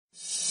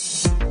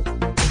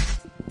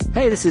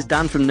Hey, this is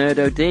Dan from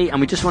NerdOD,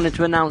 and we just wanted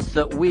to announce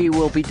that we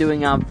will be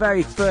doing our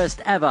very first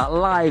ever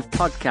live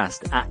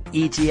podcast at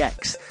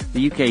EGX,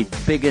 the UK's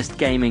biggest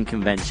gaming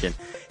convention.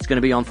 It's going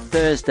to be on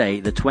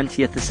Thursday, the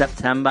 20th of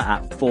September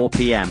at 4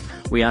 p.m.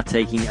 We are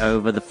taking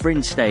over the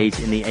Fringe stage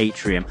in the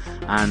Atrium,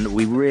 and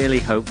we really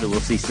hope that we'll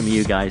see some of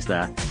you guys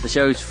there. The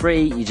show's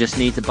free. You just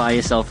need to buy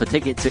yourself a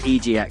ticket to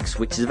EGX,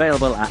 which is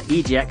available at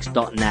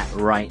egx.net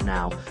right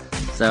now.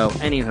 So,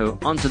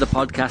 anywho, onto the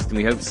podcast, and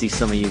we hope to see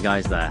some of you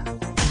guys there.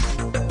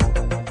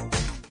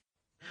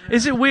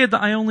 Is it weird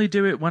that I only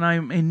do it when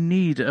I'm in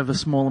need of a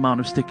small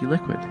amount of sticky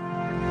liquid?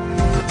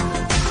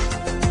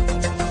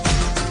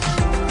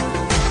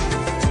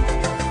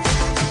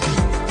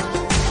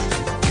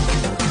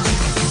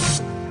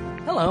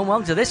 Hello and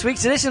welcome to this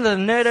week's edition of the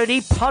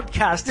NerdOD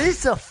podcast.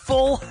 It's a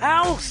full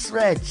house,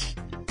 Reg.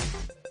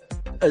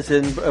 As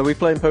in, are we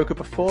playing poker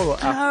before or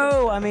after?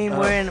 No, I mean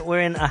we're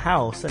in a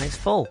house and it's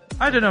full.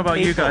 I don't know about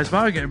you guys, but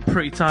I'm getting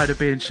pretty tired of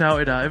being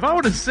shouted at. If I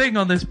want to sing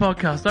on this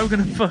podcast, I'm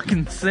going to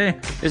fucking sing.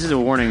 This is a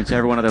warning to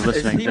everyone out there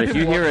listening that if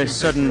you hear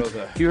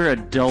if you hear a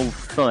dull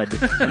thud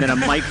and then a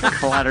mic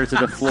clatter to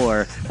the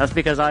floor, that's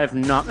because I have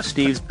knocked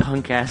Steve's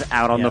punk ass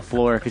out on the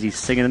floor because he's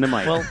singing in the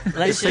mic. Well,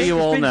 just so you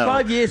all know. It's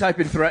been 5 years I've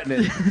been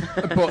threatening,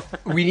 but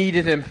we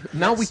needed him.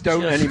 Now we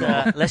don't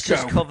anymore. Let's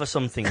just cover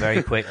something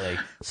very quickly.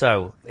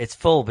 So, it's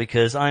full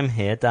because I'm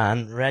here,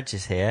 Dan, Reg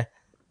is here.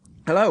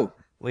 Hello.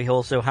 We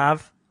also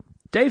have...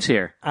 Dave's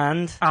here.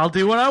 And... I'll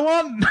do what I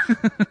want!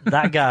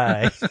 that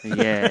guy.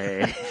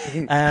 Yay.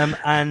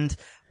 And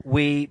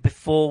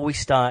before we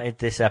started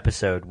this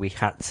episode, we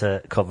had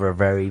to cover a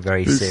very,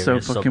 very serious subject.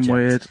 It's so fucking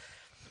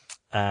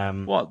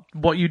weird.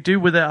 What you do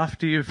with it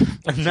after you've...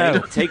 No.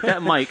 Take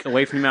that mic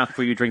away from your mouth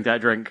before you drink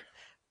that drink.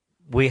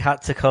 We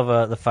had to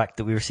cover the fact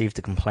that we received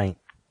a complaint.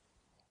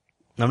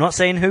 I'm not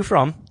saying who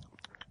from,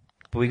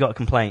 but we got a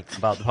complaint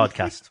about the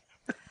podcast.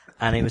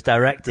 And it was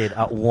directed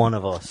at one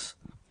of us.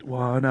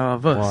 One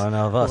of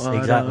us,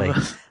 exactly.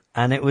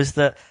 And it was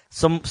that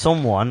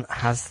someone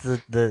has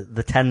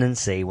the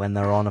tendency when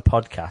they're on a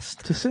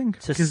podcast to sing,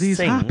 to because he's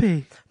sing.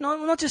 happy. No,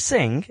 not just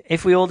sing.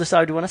 If we all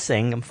decide we want to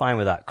sing, I'm fine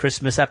with that.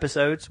 Christmas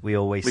episodes, we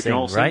always we sing, can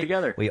all right? sing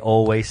together. We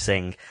always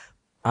sing.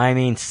 I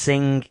mean,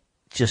 sing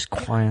just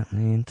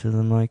quietly into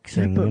the mic,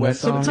 sing. Yeah, but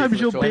sometimes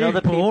you're being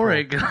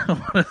boring. I don't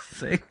want to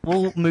sing.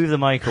 We'll move the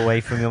mic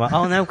away from your mic.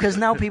 Oh no, because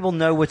now people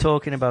know we're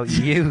talking about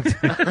you.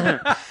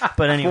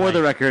 But anyway, for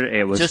the record,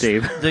 it was just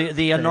Steve.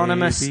 The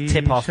anonymous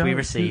tip-off we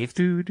received.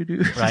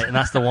 Right, and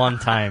that's the one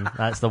time.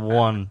 That's the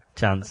one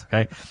chance.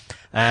 Okay.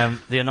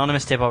 The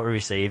anonymous tip-off we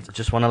received.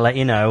 Just want to let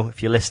you know,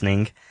 if you're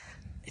listening,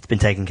 it's been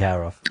taken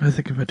care of. I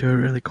think if I do it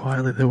really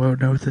quietly, they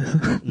won't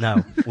notice.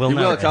 No, we'll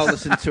notice. I'll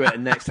listen to it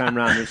next time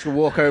round. I'm just going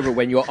to walk over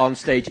when you're on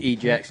stage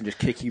EGX and just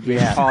kick you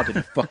really hard in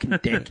the fucking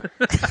dick.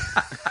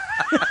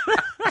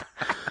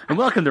 And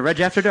welcome to Reg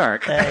After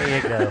Dark. There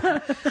you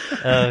go.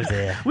 Oh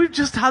dear. We've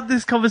just had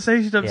this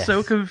conversation. I'm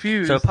so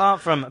confused. So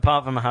apart from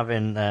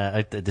having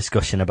a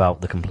discussion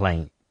about the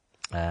complaint,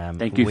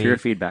 thank you for your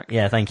feedback.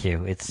 Yeah, thank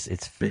you.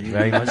 It's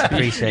very much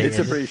appreciated. It's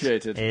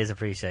appreciated. It is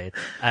appreciated.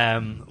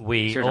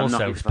 We Sure,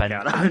 also spent.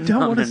 I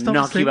don't want to stop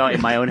knock singing. you out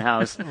in my own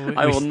house.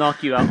 I will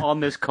knock you out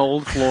on this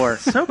cold floor.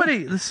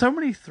 There's so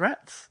many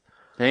threats.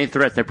 They ain't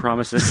threats, they're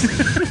promises.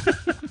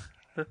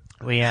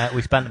 We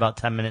spent about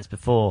 10 minutes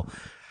before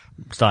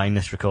starting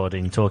this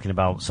recording talking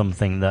about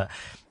something that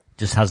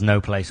just has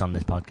no place on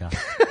this podcast.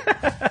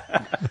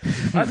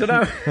 I don't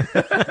know.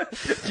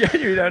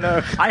 Genuinely don't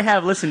know. I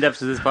have listened to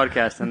episodes of this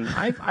podcast, and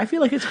I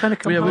feel like it's kind of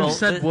come home. We've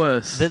said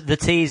worse. The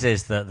tease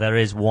is that there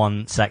is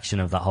one section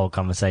of that whole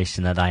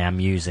conversation that I am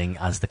using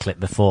as the clip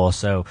before.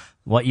 So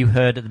what you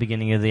heard at the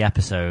beginning of the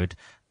episode,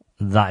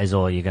 that is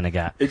all you're going to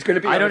get. It's going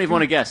to be. I don't even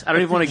want to guess. I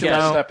don't even want to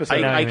guess.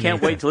 I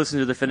can't wait to listen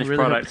to the finished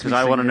product because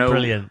I want to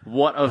know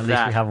what of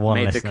that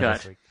made the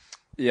cut.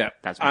 Yeah,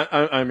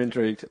 I'm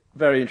intrigued,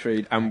 very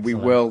intrigued, and we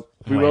will.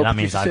 That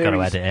means I've got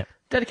to edit it.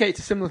 Dedicated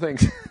to similar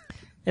things.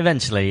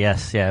 Eventually,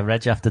 yes, yeah.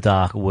 Reg After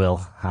Dark will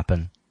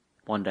happen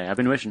one day. I've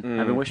been wishing.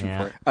 I've been wishing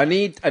for it.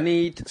 I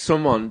need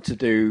someone to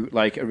do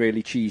like a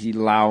really cheesy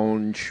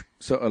lounge,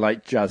 sort of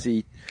like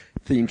jazzy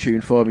theme tune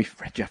for me.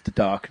 Reg After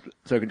Dark,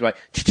 so I can do like,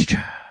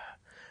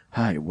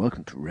 hi,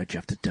 welcome to Reg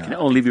After Dark. Can it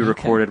only be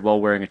recorded while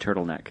wearing a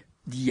turtleneck?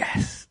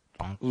 Yes.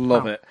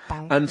 Love it.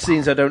 And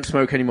since I don't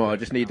smoke anymore, I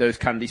just need those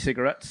candy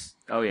cigarettes.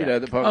 Oh, yeah. You know,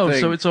 the thing.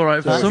 So it's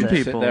alright for some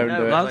people.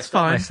 That's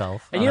fine.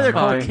 And they're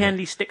called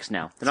candy sticks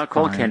now. They're not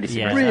called candy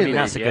cigarettes. Really? I mean,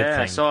 that's a good thing.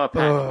 I saw a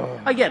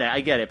pack. I get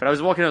it. But I was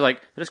walking, I was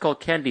like, they're just called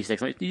candy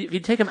sticks. Like, if you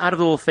take them out of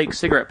the little fake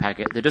cigarette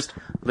packet, they're just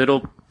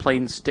little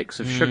plain sticks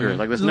of sugar.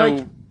 Like, there's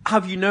no...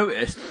 Have you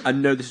noticed, I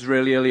know this is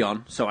really early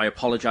on, so I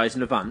apologise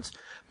in advance,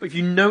 but if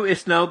you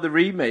notice now the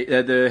remake,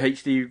 the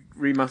HD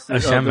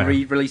remaster, the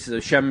re-releases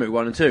of Shenmue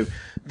 1 and 2,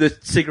 the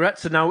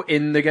cigarettes are now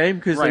in the game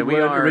because they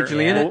weren't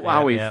originally in it.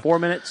 How are we? 4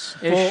 minutes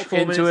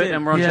into it,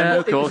 and we're on Yeah,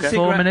 Shenmue. Cool. Okay.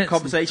 4 minutes,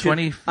 conversation,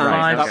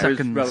 25 that seconds.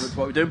 was relevant to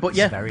what we're doing. But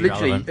yeah, very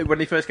literally, relevant. when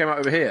they first came out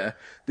over here,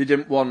 they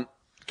didn't want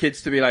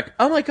kids to be like,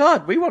 oh my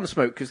god, we want to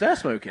smoke because they're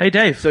smoking. Hey,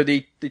 Dave. So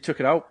they took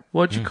it out.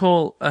 What do you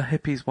call a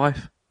hippie's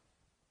wife?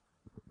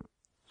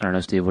 I don't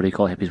know, Steve. What do you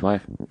call Hippie's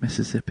wife?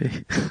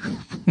 Mississippi.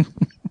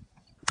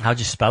 How'd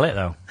you spell it,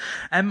 though?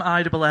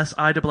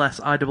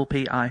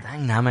 MISSISSIPPI.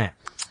 Dang, damn it.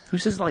 Who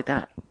says it like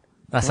that?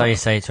 That's how you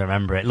say it to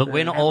remember it. Look,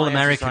 we're not all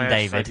American,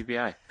 David.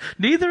 PPI.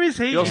 Neither is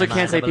he. You also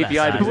can't say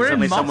PPI because We're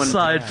in someone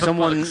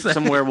Mossad,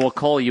 somewhere will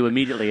call you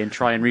immediately and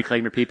try and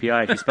reclaim your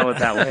PPI if you spell it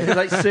that way. It's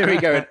like Siri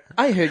going,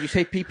 I heard you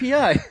say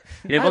PPI.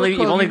 You've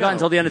only got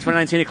until the end of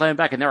 2019 to claim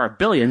back, and there are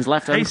billions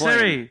left Hey unclaimed.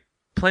 Siri,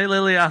 play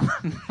Lily Allen.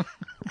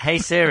 Hey,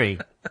 Siri,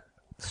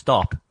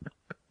 stop.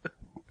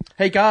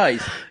 Hey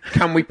guys,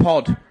 can we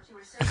pod?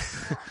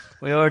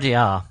 We already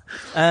are.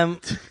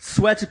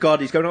 Swear to God,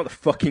 he's going out the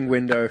fucking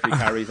window if he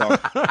carries on.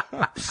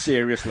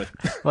 Seriously.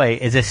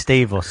 Wait, is this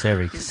Steve or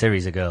Siri? 'Cause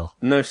Siri's a girl.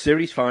 No,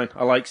 Siri's fine.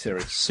 I like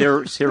Siri.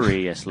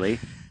 Seriously.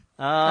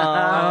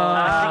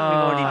 I think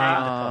we've already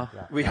named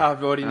the podcast. We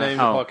have already named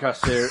the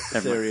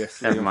podcast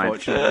Seriously, Never mind.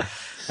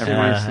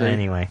 unfortunately.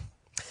 Anyway.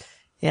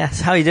 Yes,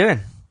 how are you doing?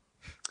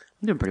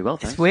 I'm doing pretty well,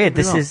 thanks. It's weird.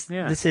 Pretty This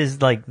well.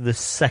 is like the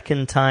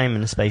second time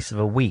in the space of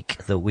a week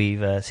that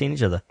we've seen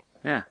each other.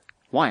 Yeah.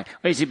 Why?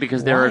 Wait, see,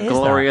 because there Why are is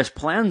glorious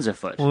plans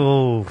afoot.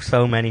 Oh,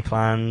 so many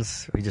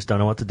plans. We just don't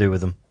know what to do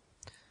with them.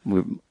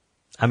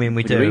 I mean,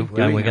 we do,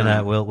 and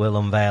we'll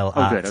unveil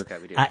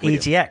at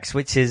EGX,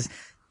 which is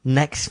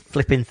next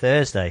flipping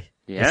Thursday.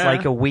 Yeah. It's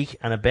like a week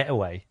and a bit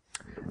away.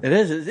 It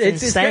is.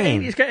 It's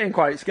insane. It's getting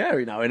quite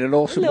scary now in an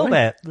awesome A little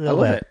way. bit. I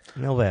love it.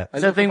 I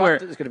love the thing where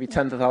there's going to be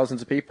tens of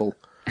thousands of people.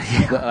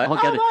 all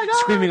gathered,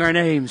 screaming our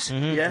names.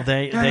 Yeah.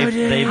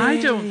 I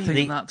don't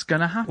think that's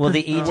going to happen. Well,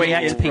 the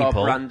EGX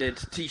people, branded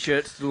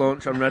T-shirts to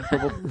launch on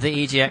Redbubble.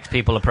 the EGX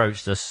people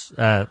approached us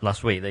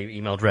last week. They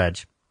emailed Reg,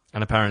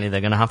 and apparently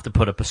they're going to have to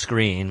put up a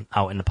screen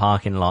out in the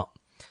parking lot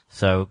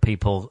so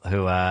people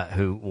who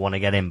want to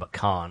get in but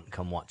can't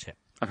come watch it.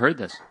 I've heard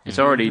this. It's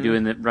already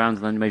doing the rounds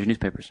in the major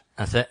newspapers.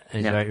 That's it.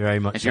 It's Yeah. very, very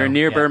much. If you're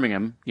near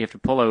Birmingham, you have to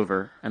pull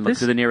over and look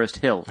to the nearest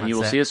hill, and you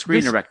will That's see a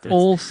screen This erected.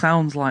 all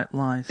sounds like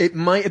lies. It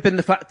might have been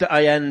the fact that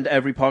I end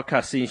every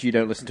podcast, since you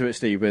don't listen to it,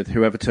 Steve, with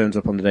whoever turns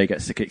up on the day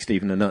gets to kick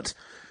Steve in the nuts.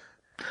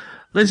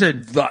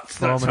 Listen, That's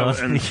how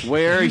it ends.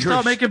 Where you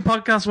start making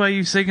podcasts where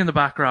you sing in the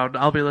background,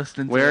 I'll be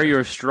listening to Where it.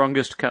 your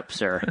strongest cup,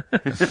 sir?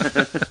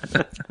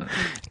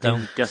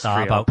 Don't Just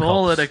start for about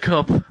Ball cups. in a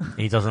cup.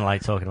 He doesn't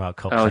like talking about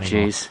cups Oh,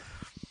 anymore. jeez.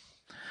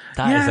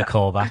 That is a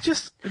callback.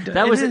 This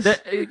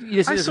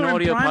is I an saw in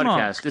audio Primark.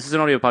 podcast. This is an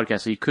audio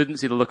podcast, so you couldn't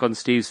see the look on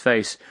Steve's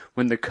face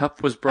when the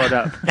cup was brought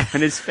up,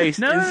 and his face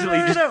instantly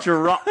just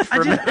dropped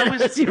for a minute.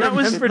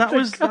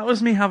 That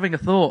was me having a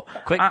thought.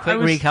 Quick I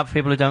was- recap for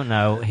people who don't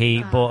know.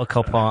 He bought a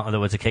cup on, there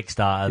was a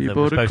Kickstarter He that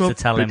was bought a supposed to cup,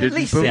 tell him. but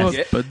didn't put Yes.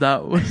 up, but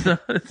that was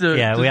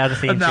Yeah, we had a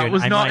theme and that tune.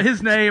 was I not might-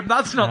 his name.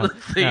 That's not No, the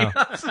theme.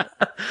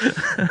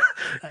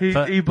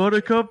 But- He bought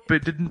a cup,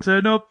 it didn't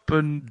turn up,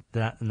 and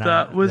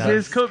that was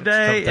his cup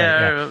day.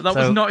 yeah. That So,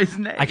 was not his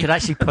name. I could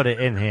actually put it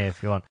in here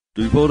if you want.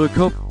 He bought a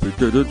cup, it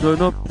didn't turn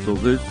up, so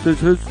this is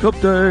his cup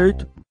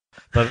date.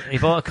 But he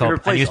bought a cup and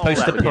replace he was all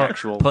supposed that to with the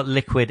actual- put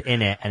liquid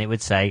in it, and it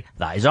would say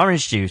that is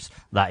orange juice,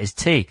 that is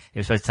tea. He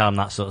was supposed to tell him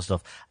that sort of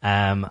stuff.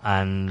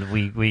 And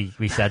we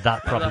said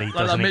that probably like that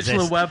doesn't Mitchell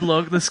exist. and Webb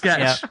look, the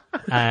sketch.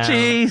 Yeah.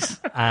 Cheese,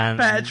 and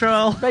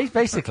petrol.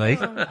 basically,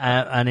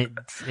 and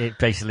it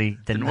basically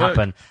didn't work.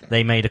 happen.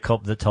 They made a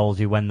cup that told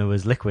you when there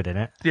was liquid in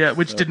it, Yeah,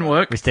 which didn't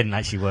work. which didn't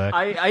actually work.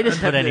 I just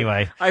But have to-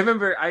 anyway. I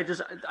remember. I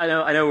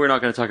know we're not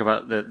going to talk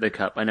about the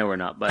cup. I know we're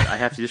not, but I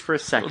have to just for a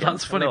second. Well,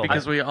 that's funny No,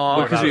 because we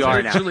are. because we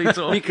are now. literally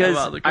talking Because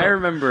about the cup. I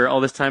remember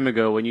all this time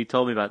ago when you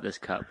told me about this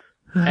cup,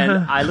 and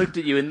I looked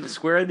at you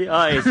square in the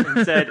eyes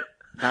and said,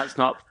 "That's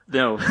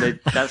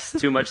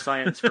too much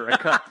science for a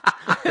cup.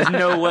 There's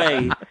no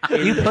way."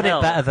 You put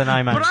it better than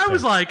I managed. But I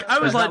was to. like,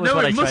 that was no,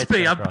 what I it must tried to be.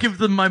 get I've across. given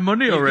them my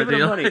money You've already. given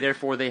them money,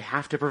 therefore they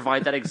have to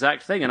provide that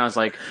exact thing. And I was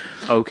like,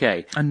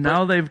 okay. And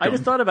now they've I done.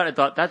 just thought about it.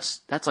 Thought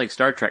that's like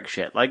Star Trek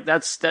shit. Like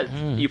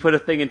you put a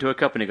thing into a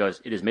cup and it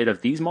goes, it is made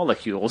of these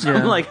molecules. Yeah.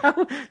 I'm like,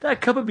 how, that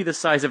cup would be the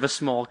size of a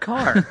small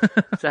car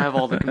to have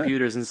all the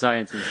computers and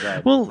science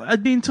inside. Well,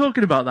 I'd been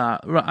talking about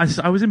that. Right,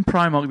 I was in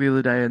Primark the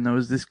other day and there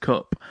was this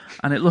cup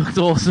and it looked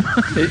awesome.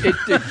 It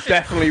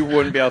definitely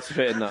wouldn't be able to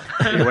fit in that.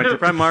 He went to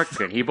Primark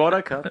and he bought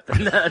a cup.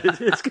 And that is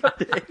his cup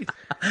day.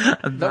 and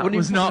That that wouldn't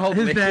was even not hold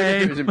his liquid if it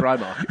name. was in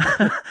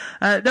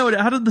Primark. No, it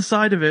had on the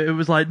side of it. It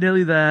was like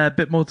nearly there, a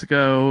bit more to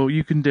go.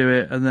 You can do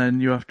it, and then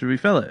you have to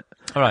refill it.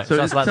 All right, so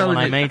that's it's like the one telling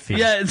I you- made for you.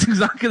 Yeah, it's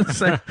exactly the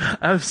same.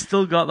 I've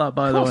still got that,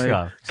 by the Of course way. you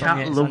have. It's on Cat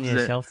your- it's loves on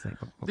your it. shelf thing.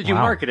 Did you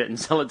Wow. market it and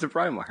sell it to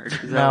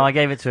Primark? No, I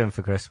gave it to him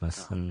for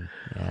Christmas, and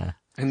yeah.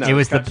 And It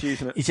was Cat's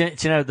using it.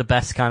 do you know the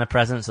best kind of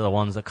presents are the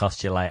ones that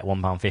cost you like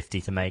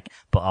 £1.50 to make,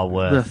 but are They're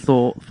worth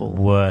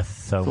thoughtful.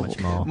 so much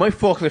more. My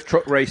forklift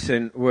truck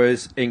racing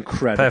was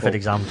incredible. Perfect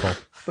example.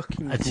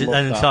 Fucking And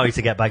love that. sorry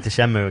to get back to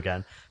Shenmue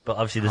again, but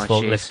obviously there's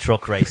Oh, forklift jeez.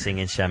 truck racing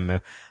in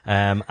Shenmue.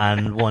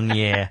 And one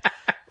year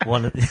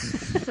one of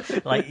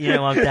the, like, you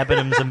know how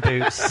Debenhams and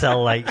Boots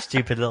sell like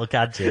stupid little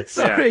gadgets.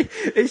 Sorry,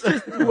 it's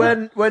just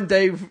when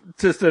Dave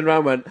just turned around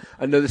and went,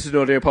 I know this is an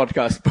audio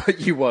podcast, but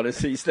you want to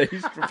see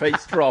Steve's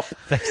face drop.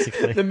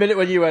 Basically. The minute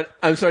when you went,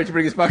 I'm sorry to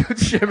bring us back up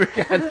to Shenmue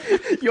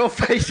again, your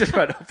face just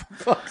went, oh, for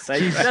fuck's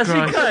sake. That's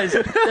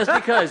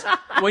because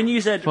when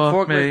you said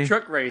forklift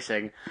truck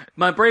racing,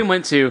 my brain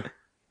went to,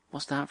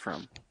 what's that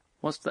from?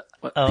 What's that?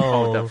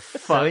 Oh, the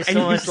fuck! So it's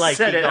almost like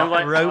he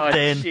got roped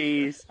in,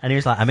 geez. and he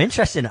was like, "I'm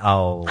interested in."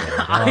 Oh,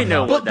 I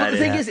know what But the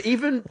thing is,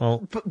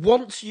 but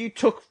once you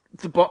took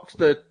the box,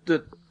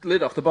 the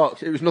lid off the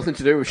box, it was nothing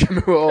to do with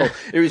Shenmue at all.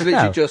 It was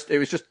literally just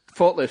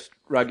forklift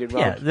ragging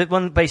round.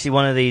 Yeah, basically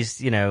one of these,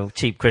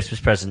 cheap Christmas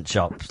present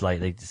shops,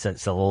 like they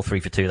sell all 3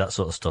 for 2, that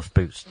sort of stuff.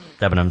 Boots,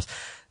 Debenhams,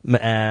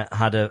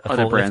 had a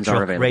forklift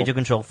truck, radio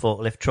controlled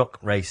forklift truck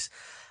race,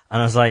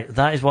 and I was like,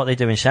 that is what they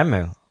do in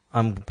Shenmue.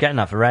 I'm getting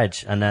that for Reg,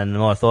 and then the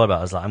more I thought about it,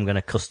 I was like, I'm going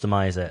to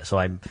customize it. So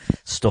I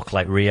stuck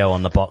like Rio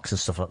on the box and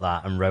stuff like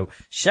that, and wrote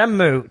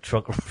Shenmue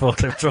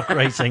forklift truck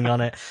racing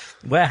on it,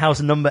 warehouse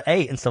number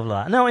 8 and stuff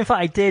like that. No, in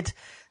fact, I did.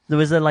 There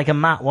was a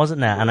map,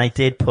 wasn't there? And I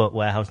did put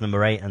warehouse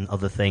number 8 and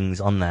other things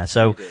on there.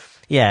 So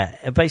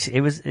yeah, basically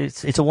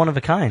it's a one of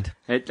a kind.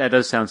 That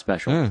does sound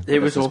special. It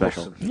was awesome.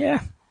 special. Yeah.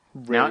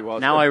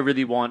 Now I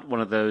really want one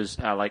of those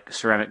like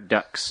ceramic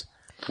ducks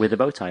with a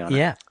bow tie on it.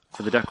 Yeah.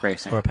 For the duck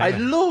racing. I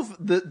love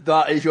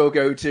that is your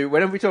go-to.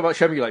 Whenever we talk about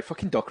Shenmue, you're like,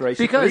 fucking duck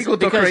racing. Because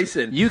duck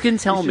racing. You can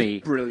tell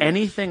me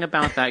anything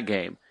about that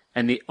game,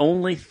 and the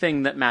only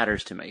thing that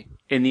matters to me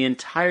in the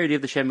entirety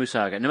of the Shenmue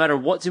saga, no matter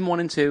what's in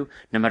 1 and 2,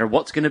 no matter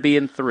what's going to be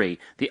in 3,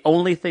 the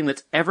only thing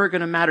that's ever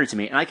going to matter to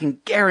me, and I can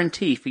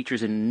guarantee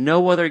features in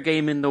no other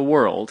game in the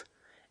world,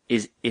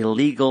 is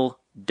illegal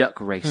duck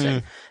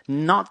racing.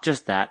 Not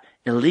just that,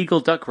 illegal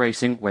duck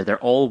racing where they're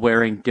all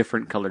wearing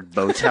different colored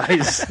bow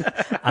ties.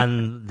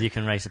 And you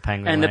can race a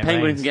penguin. And the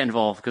penguin can get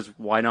involved, because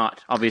why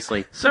not,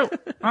 obviously. So,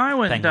 I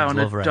went down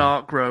a rain.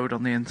 dark road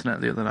on the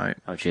internet the other night.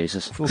 Oh,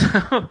 Jesus.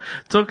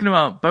 Talking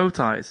about bow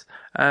ties.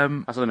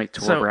 That's what they make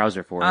Tor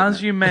browser for.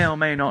 As you may or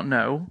may not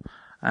know,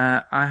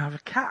 I have a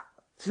cat.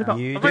 You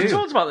have I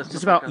talked about this?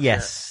 It's about...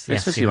 Yes,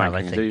 you have,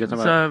 I think. So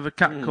I have a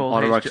cat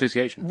called Autorock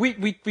Association.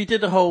 We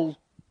did the whole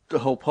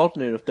pod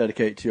near enough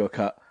dedicated to your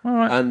cat. All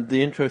right. And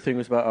the intro thing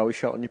was about how he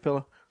shot on your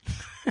pillow.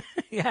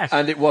 Yes.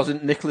 And it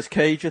wasn't Nicolas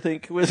Cage, I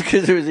think,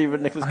 because it was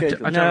even Nicolas Cage.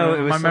 No,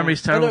 it was my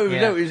memory's terrible.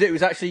 No, it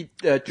was actually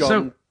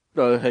John.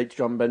 H.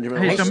 John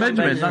Benjamin. H. John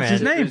Benjamin. That's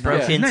his name.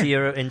 Broke into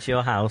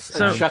your house.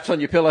 So shot on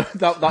your pillow.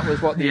 That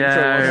was what the intro was.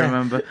 Yeah, I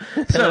remember.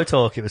 Pillow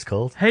Talk, it was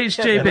called.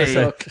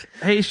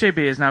 HJB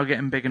is now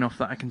getting big enough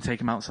that I can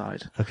take him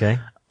outside. Okay.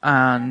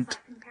 And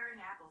comparing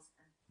apples,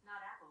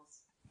 not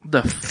apples.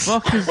 the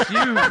fuck is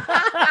you?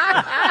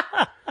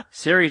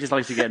 Siri just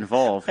likes to get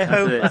involved. I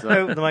hope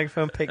the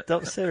microphone picked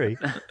up Siri.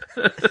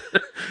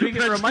 Give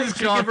her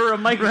a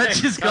mic.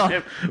 Reg is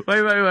gone.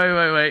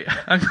 Wait.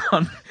 Hang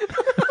on.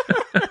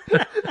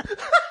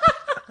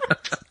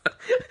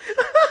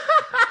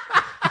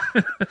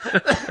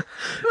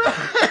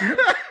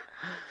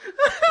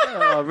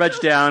 Oh, Reg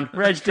down.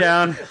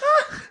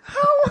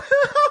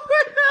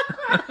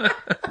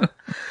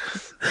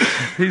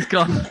 He's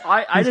gone.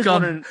 I just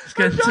want to... He's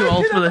getting too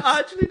old for this.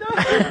 Actually, no.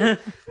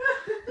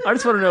 I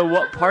just want to know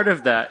what part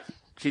of that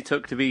she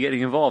took to be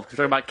getting involved. Because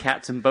we're talking about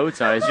cats and bow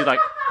ties. She's like,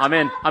 I'm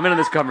in on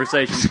this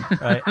conversation.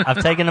 Right,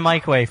 I've taken the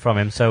mic away from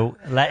him, so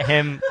let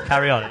him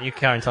carry on. You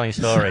carry on telling your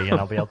story, and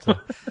I'll be able to...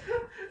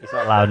 He's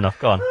not loud enough.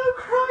 Go on.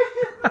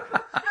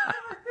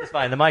 It's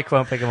fine. The mic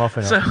won't pick him off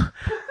enough. So,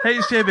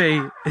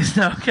 HJB is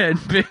now getting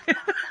big.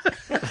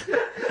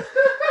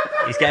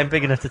 He's getting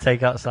big enough to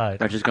take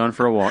outside. Reg is going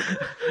for a walk.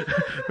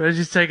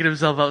 Reggie's taking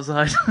himself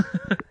outside.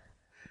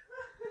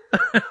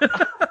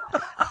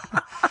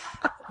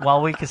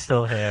 While we can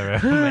still hear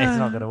him, it's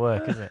not going to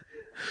work, is it?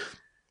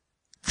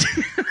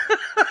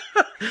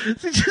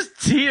 He's just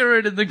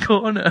teetering in the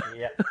corner.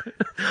 Yeah.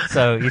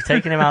 So you've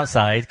taken him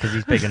outside because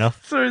he's big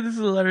enough. Sorry, this is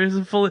hilarious.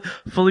 A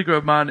fully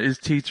grown man is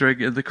teetering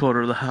in the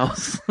corner of the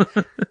house.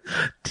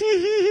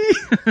 Tee.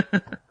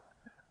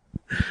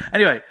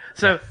 Anyway,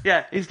 so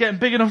yeah, he's getting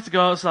big enough to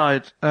go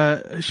outside.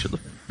 Shut the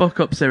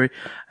fuck up, Siri.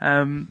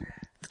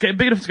 It's getting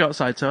big enough to go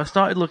outside, so I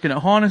started looking at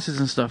harnesses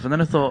and stuff, and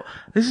then I thought,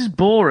 this is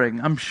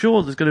boring. I'm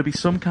sure there's going to be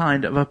some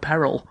kind of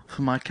apparel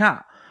for my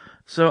cat.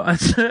 So I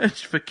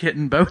searched for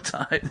kitten bow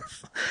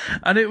ties,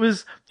 and it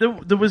was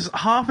there was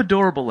half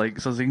adorable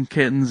links, as in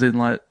kittens in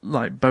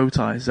like bow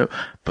ties. So,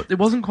 but it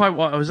wasn't quite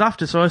what I was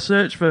after. So I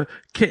searched for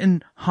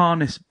kitten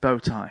harness bow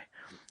tie,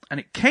 and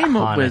it came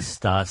up with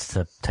starts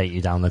to take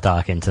you down the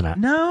dark internet.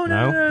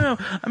 No.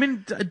 I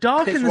mean,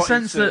 dark in the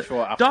sense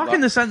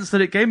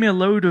that it gave me a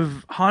load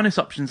of harness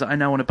options that I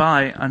now want to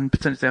buy and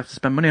potentially have to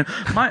spend money on.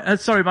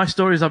 My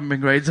stories haven't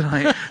been great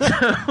tonight.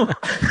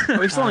 Are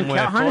we still on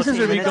cat harnesses,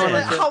 or are we going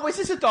on? How is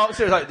this a dark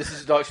story? Like, this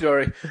is a dark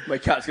story. My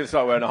cat's going to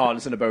start wearing a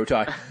harness and a bow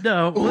tie.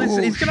 No, well,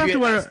 he's going to have to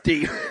wear.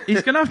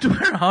 He's going to have to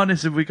wear a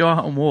harness if we go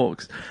out on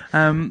walks.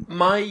 Are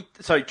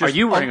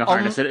you wearing a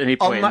harness at any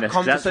point in this?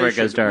 That's where it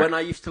goes dark. When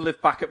I used to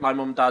live back at at my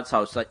mum and dad's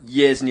house like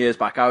years and years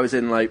back. I was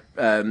in like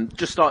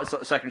just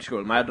started secondary school,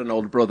 and I had an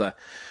older brother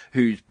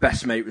whose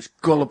best mate was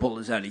gullible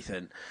as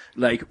anything.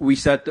 Like, we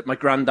said that my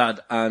granddad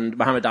and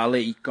Muhammad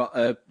Ali got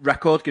a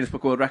record, Guinness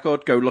Book of World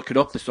Record. Go look it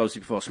up. This was obviously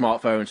before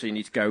smartphones, so you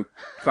need to go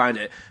find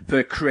it,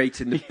 for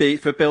creating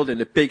for building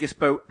the biggest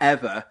boat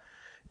ever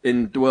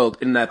in the world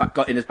in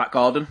his back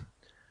garden.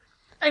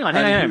 Hang on.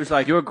 He was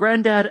like, your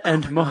granddad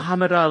and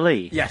Muhammad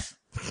Ali. Yes.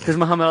 Because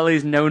Muhammad Ali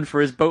is known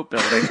for his boat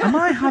building. Am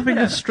I having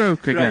a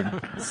stroke again?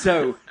 Right.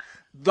 So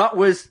that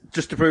was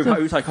just to prove how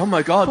he was like, oh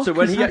my god. So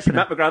when he actually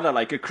met my granddad,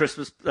 like at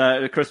Christmas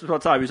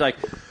one time, he was like,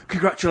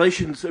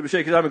 congratulations. It was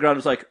shaking his hand. My granddad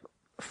was like,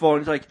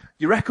 he's like,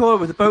 your record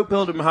with the boat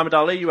builder Muhammad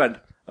Ali. You went,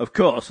 of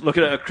course.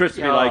 Looking at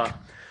Christmas, like,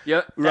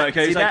 yeah, right,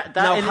 okay. He's like,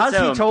 now has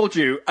he told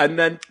you? And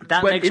then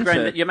that makes your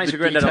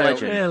granddad a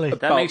legend. Really?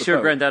 That makes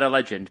your granddad a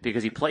legend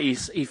because he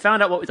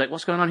found out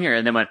what's going on here,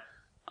 and then went,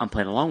 I'm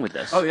playing along with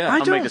this. Oh yeah,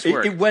 I'll make this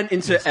work. It went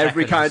into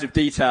every kind of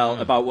detail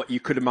about what you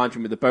could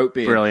imagine with the boat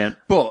being brilliant.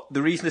 But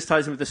the reason this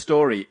ties in with the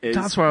story is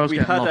that's where I was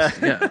getting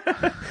lost.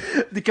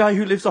 The guy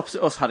who lives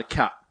opposite us had a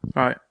cat,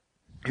 right,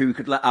 who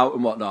could let out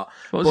and whatnot.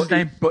 What was his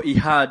name? But he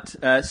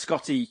had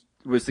Scotty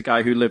was the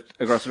guy who lived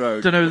across the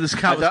road. Don't know what this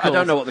cat was called. I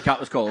don't know what the cat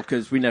was called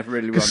because we never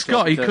really. Because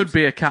Scotty could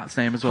be a cat's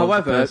name as well.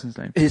 However, as a person's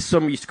name. His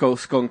son used to call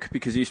Skunk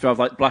because he used to have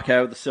like black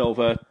hair with the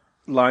silver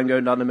line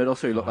going down the middle,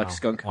 so he looked like a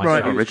skunk.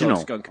 Right, original.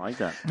 Skunk. I like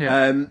that.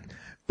 Yeah.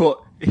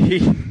 But he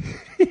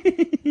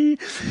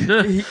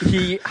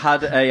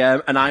had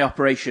an eye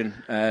operation.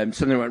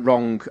 Something went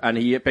wrong, and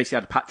he basically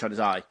had a patch on his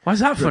eye. Why is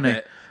that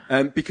funny?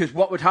 Because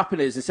what would happen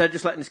is, instead of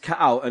just letting his cat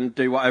out and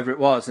do whatever it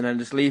was and then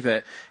just leave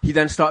it, he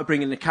then started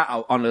bringing the cat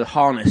out on a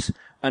harness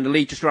and a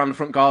lead just around the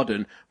front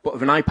garden, but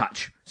with an eye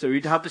patch. So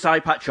he'd have this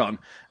eye patch on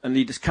and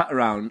lead his cat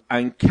around,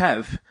 and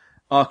Kev,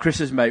 our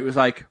Chris's mate, was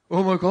like,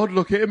 oh my god,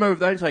 look at him over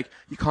there. He's like,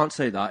 you can't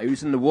say that. He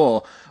was in the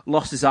war,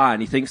 lost his eye,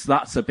 and he thinks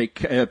that's a big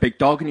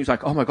dog. And he was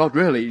like, oh my god,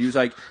 really? He was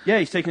like, yeah,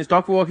 he's taking his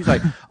dog for a walk. He's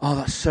like, oh,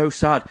 that's so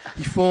sad.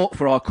 He fought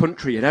for our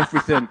country and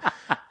everything.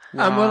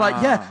 And we're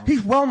like, yeah,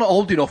 he's well not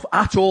old enough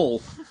at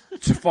all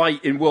to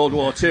fight in World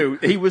War II.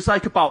 He was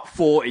like about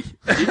 40. Do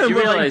you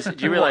realize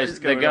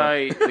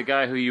the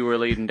guy who you were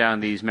leading down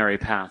these merry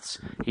paths,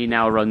 he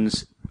now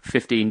runs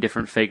 15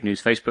 different fake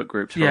news Facebook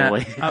groups,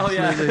 probably. Yeah,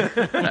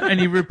 absolutely. And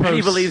he reposts. And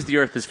he believes the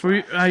earth is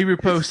flat. He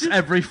reposts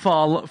every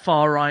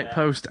far right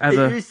post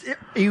ever.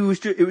 It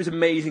was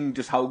amazing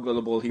just how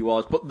gullible he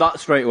was. But that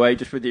straight away,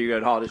 just with you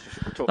going hard,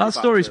 that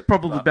story's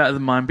probably better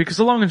than mine, because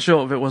the long and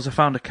short of it was I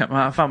found my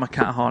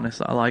cat harness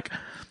that I like.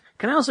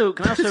 Can I also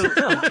I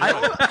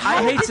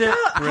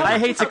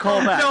hate to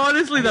call back. No,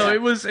 honestly though,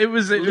 it's a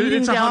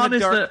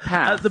harness that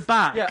at the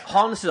back. Yeah,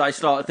 harnesses. I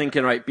started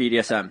thinking, right,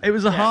 BDSM. It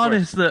was a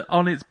harness that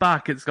on its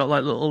back it's got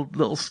like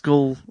little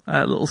skulls,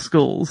 little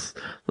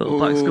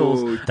black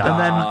skulls,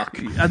 dark.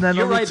 and then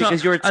you're on the right, top,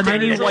 because your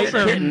tiny white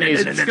kitten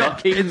is it's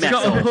got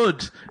a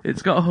hood.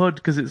 It's got a hood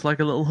because it's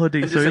like a little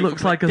hoodie, so he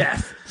looks like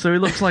a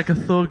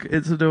thug.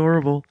 It's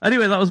adorable.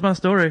 Anyway, that was my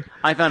story.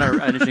 I found an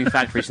interesting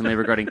fact recently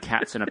regarding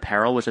cats and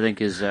apparel, which I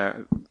think is.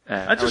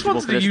 I just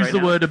wanted to use the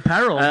word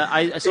apparel.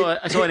 I saw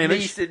an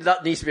image.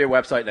 That needs to be a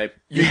website name.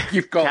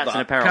 You've got Cats that.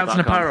 and apparel. Cats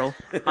and apparel.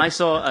 I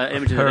saw an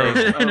image of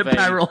in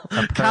apparel.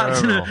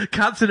 Cats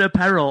in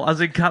apparel,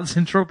 as in cats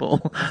in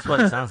trouble. That's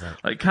what it sounds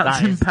like. Like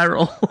cats in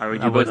peril. I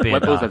read you both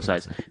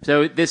websites.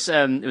 So this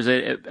it was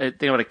a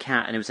thing about a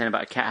cat, and it was saying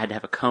about a cat had to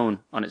have a cone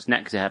on its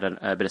neck because it had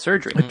a bit of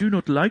surgery. I do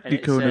not like the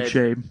cone of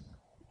shame.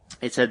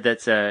 It said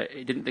that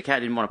the cat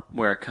didn't want to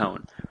wear a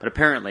cone, but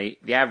apparently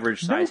the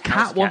average size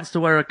cat wants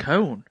to wear a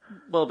cone.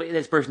 Well, but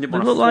this person didn't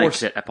want to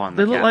force it upon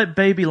the cat. They look like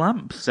baby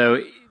lamps.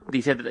 So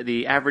they said that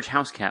the average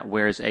house cat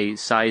wears a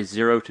size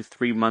 0 to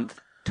 3 month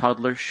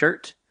toddler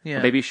shirt, a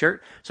baby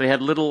shirt. So he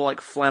had a little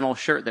like flannel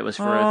shirt that was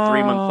for a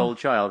 3-month-old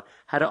child.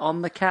 Had it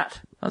on the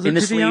cat in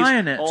the sleeves, he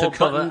iron it? all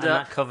buttoned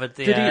up. Covered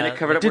the. And it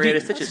covered up where he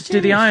had stitches.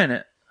 Did he iron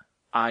it?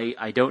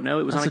 I don't know.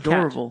 It was That's on a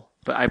adorable. cat,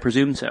 but I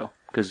presume so.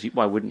 Because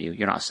why wouldn't you?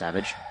 You're not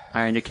savage.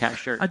 Iron your cat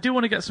shirt. I do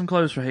want to get some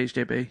clothes for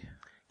HJB.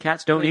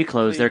 Cats don't need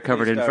clothes. They're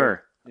covered in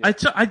fur. I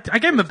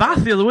gave him a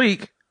bath the other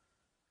week.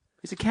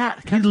 He's a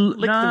cat. Cats lick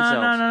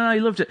themselves. No, he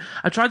loved it.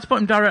 I tried to put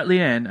him directly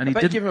in, and he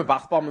didn't. Give him a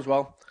bath bomb as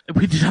well.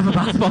 We did have a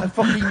bath bomb. I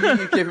fucking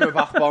knew you'd give him a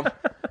bath bomb.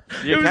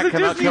 It was a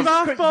Disney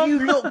bath bomb. You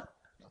look.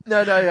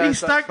 No. He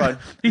stank like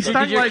cat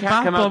bath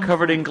come bomb out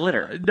covered in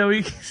glitter. No,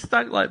 he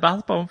stank like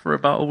bath bomb for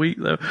about a week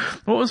though.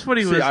 What was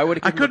funny was I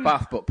would have given him a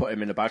bath, but put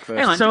him in a bag first.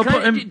 Hang on, So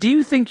do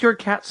you think your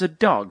cat's a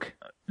dog?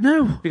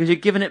 No. Because you're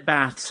giving it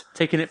baths,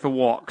 taking it for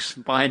walks,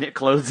 buying it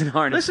clothes and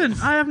harnesses.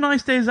 Listen, I have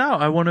nice days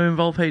out. I want to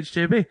involve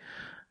HJB.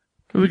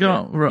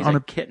 We're on a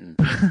kitten.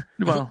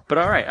 Well, but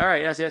all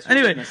right. Yes.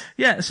 Anyway,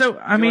 yeah. So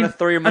I mean, want to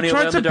throw your money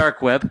away on the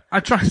dark web. I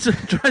tried to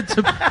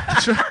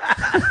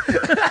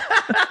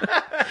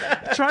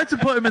tried to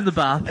put him in the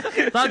bath.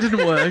 That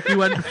didn't work. He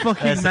went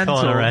fucking There's mental.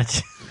 the corner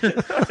edge.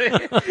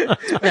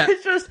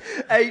 It's just,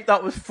 A,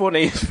 that was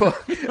funny as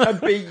fuck,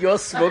 and B, your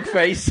smug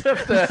face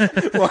of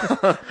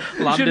the...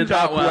 Landed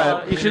that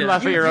well. You shouldn't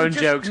laugh at your own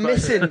jokes.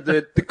 Missing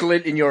the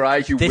glint in your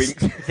eyes, you wink.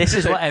 This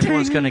is what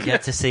everyone's going to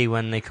get to see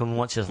when they come and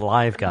watch us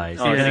live, guys.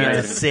 They're going to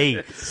get to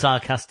see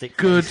sarcastic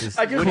Good. faces.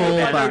 I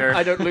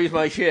don't lose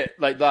my shit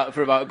like that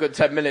for about a good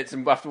 10 minutes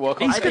and have to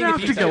walk off. He's going to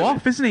have to go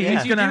off, isn't he?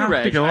 He's going to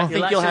have to go I off.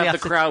 think you'll have the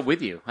crowd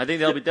with you. I think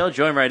they'll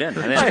join right in.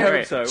 I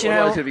hope so. Do you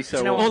know- Otherwise it'll be so do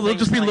you know awful. Or they'll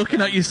just be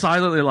looking at you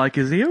silently like,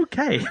 is he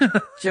okay? Do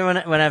you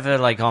know whenever,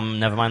 like, on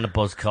Nevermind the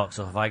Buzzcocks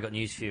or Have I Got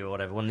News For You or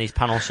whatever, one of these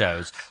panel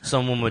shows,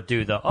 someone would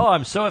do the, oh,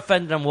 I'm so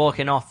offended I'm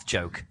walking off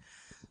joke.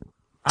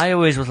 I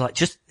always was like,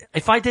 just,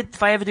 if I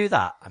ever do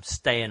that, I'm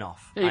staying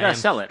off. Yeah, you gotta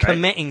sell it, right?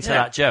 Committing to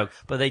that joke.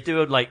 But they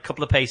do it like a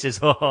couple of paces,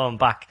 oh, I'm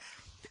back.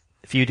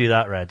 If you do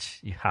that, Reg,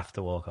 you have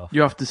to walk off.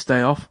 You have to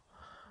stay off.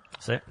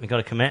 That's it. We got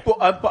to commit. But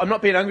I'm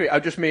not being angry. I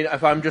just mean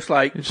if I'm just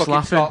like Just fucking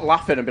laughing. start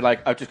laughing and be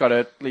like, I've just got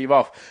to leave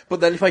off. But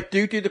then if I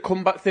do the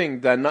comeback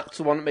thing, then that's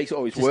the one that makes it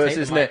always Just worse, take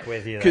the isn't mic it?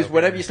 with you, Because though,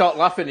 whenever yeah. you start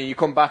laughing and you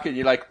come back and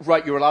you're like,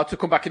 right, you're allowed to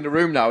come back in the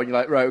room now, and you're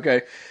like, right,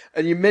 okay.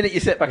 And the minute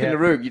you sit back in the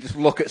room, you just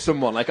look at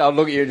someone. Like I'll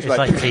look at you and just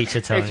It's like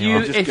teacher telling If you.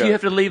 you just if go. you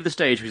have to leave the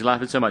stage because you're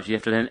laughing so much, you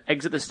have to then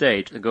exit the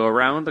stage and go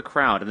around the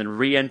crowd and then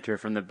re-enter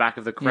from the back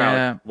of the crowd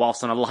Yeah.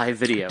 whilst on a live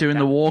video. Doing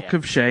the walk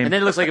of shame. And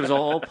then it looks like it was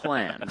all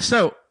planned.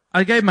 So,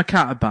 I gave my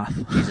cat a bath.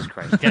 Jesus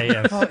Christ.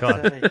 Yeah, go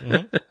on.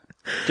 Mhm.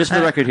 Just for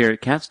the record here,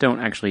 cats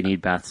don't actually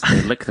need baths.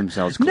 They lick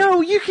themselves clean.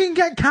 No, you can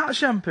get cat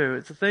shampoo.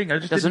 It's a thing. I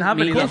just Doesn't didn't have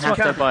mean any. you That's have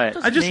why- to buy it.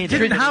 I just need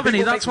didn't it. have any.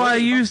 People That's make why I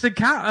money. used a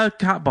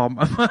cat bomb.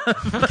 A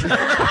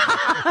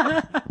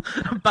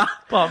bath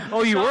bomb.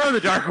 Oh, you were on the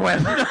dark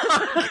web.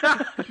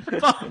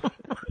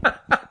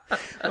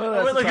 I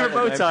went looking at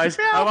bow ties.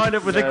 I wound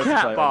up with a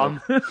cat bomb.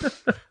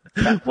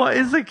 What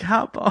is a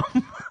cat bomb?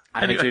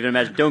 I think you can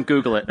imagine. Don't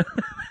Google it.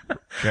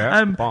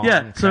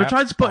 Yeah. So I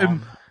tried to put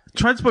him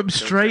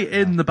straight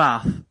in the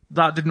bath.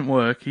 That didn't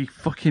work. He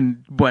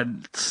fucking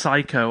went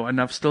psycho,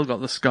 and I've still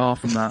got the scar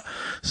from that.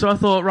 So I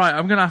thought, right,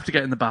 I'm gonna have to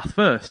get in the bath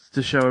first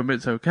to show him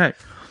it's okay.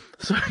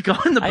 So I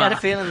got in the I had a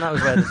bath. feeling that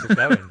was where this was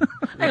going.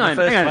 Hang on.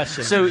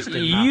 Question, So just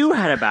didn't you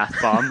had a bath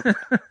bomb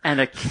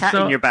and a cat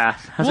So- in your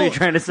bath. That's what you're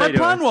trying to say My to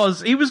plan us.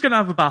 was he was going to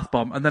have a bath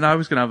bomb, and then I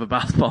was going to have a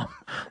bath bomb.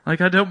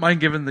 Like, I don't mind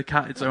giving the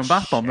cat its own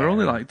bath bomb. They're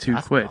only like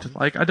 £2.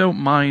 Like, I don't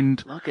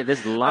mind. Look at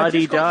this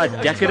la-di-da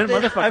decadent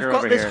motherfucker I've got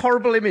over this here.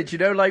 horrible image, you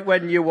know, like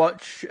when you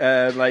watch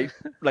like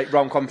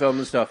rom-com films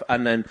and stuff,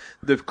 and then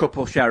the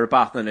couple share a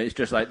bath, and it's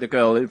just like the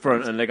girl in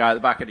front and the guy at the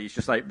back, and he's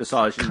just like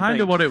massaging.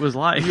 Kind of what it was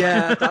like.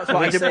 Yeah, that's what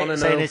I didn't want to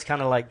Saying know. it's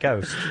kind of like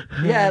Ghost,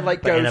 Yeah,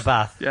 like but in a Ghost.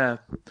 bath. Yeah.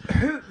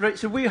 Right,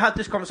 so we had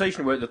this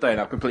conversation the other day,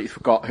 and I completely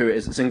forgot who it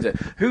is that sings it.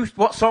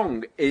 What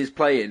song is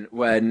playing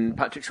when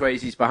Patrick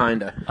Swayze's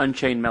behind her?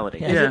 Unchained Melody.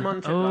 Is Yeah. it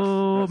Monty?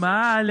 Oh,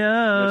 my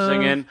love.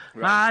 singing.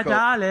 My cool.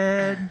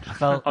 darling. I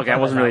felt, Okay, I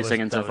wasn't really that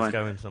singing, so that was fine.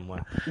 going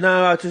somewhere.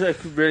 No, I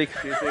just really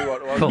confused me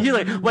what it was. Cool. You're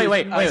like,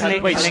 wait, Isn't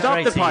it stop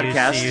great the to use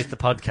podcast. the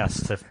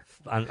podcast to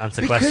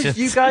answer Because questions.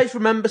 you guys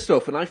remember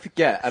stuff and I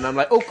forget, and I'm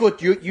like, oh,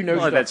 good, you know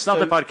Well, stuff. then stop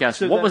the podcast.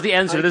 so what then was the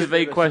answer I to this could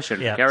vague do question?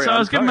 Yeah. Carry So on. I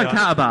was giving my Carry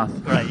cat a bath.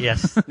 Right,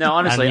 yes. No,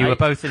 honestly, and you were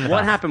both in the what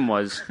bath. happened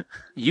was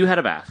you had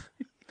a bath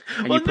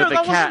and Well, you put no, the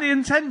that cat wasn't the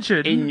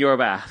intention. in your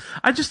bath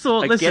I just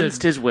thought, against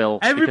listen, his will.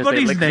 because they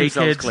everybody's licked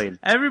themselves naked. Clean.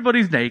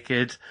 Everybody's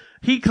naked.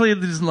 He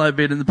clearly doesn't like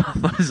being in the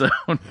bath on his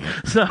own.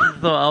 So I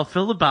thought I'll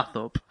fill the bath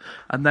up,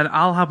 and then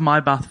I'll have my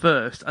bath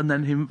first, and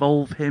then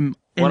involve him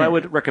in What it. I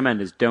would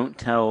recommend is don't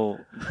tell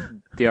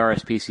the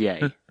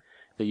RSPCA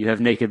that you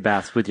have naked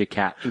baths with your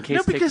cat in case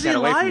No, it takes because the he cat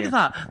away from you. liked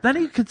that. Then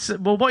he could.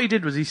 Well, what he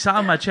did was he sat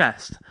on my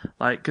chest,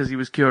 like, because he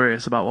was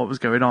curious about what was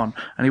going on,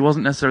 and he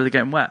wasn't necessarily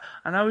getting wet.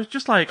 And I was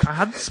just like, I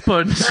had the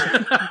sponge,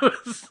 I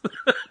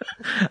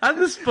had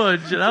the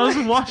sponge, and I was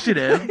washing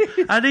him,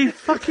 and he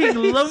fucking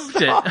loved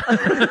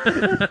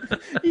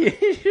it. He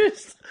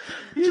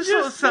just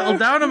sort of settled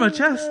down on my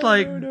chest,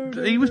 like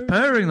he was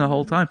purring the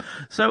whole time.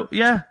 So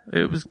yeah,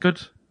 it was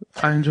good.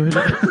 I enjoyed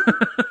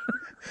it.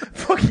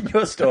 Fucking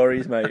your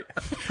stories, mate.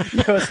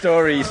 Your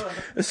stories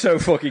are so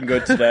fucking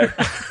good today.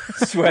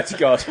 Swear to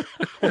God.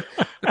 I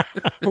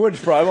went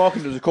to Primark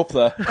and there was a cup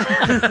there.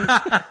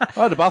 I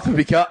had a bath with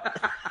my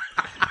cat.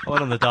 I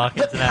went on the dark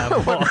internet. I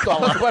went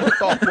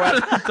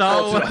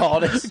to the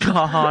harness.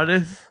 Got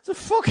harness.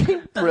 It's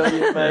fucking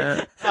brilliant,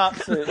 mate.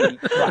 Absolutely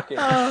cracking.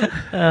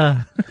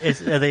 Are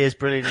they as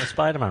brilliant as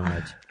Spider-Man,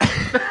 Reg?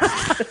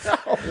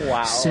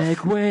 Wow.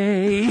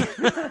 Segway.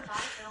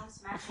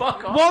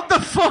 Fuck off. What the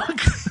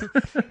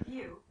fuck?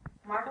 Review.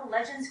 Marvel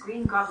Legends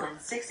Green Goblin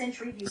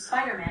 6-inch review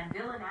Spider-Man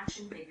villain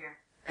action figure.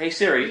 Hey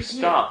Siri,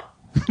 stop.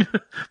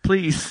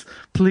 Please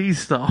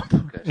stop.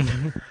 All she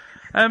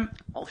I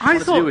wanted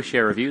to thought- do was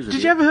share reviews with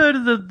Did you ever heard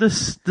of the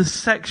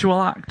sexual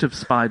act of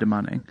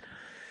Spider-Manning?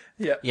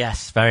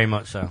 Yes, very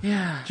much so.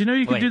 Yeah. Do you know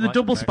you can Wait, do the what?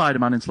 double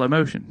Spider-Man in slow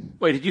motion?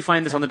 Wait, did you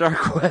find this on the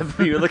dark web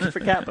when you were looking for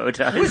cat bow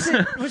ties?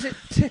 Was it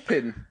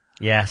tipping?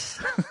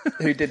 Yes.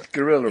 who did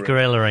Gorilla Ring.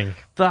 Gorilla Ring.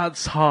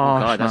 That's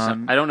harsh,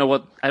 man. I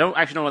don't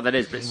actually know what that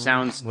is, but it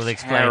sounds We'll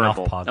explain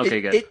terrible. off pod.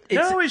 Okay, good.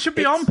 No, it should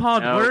be on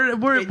pod. No.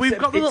 We've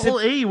got the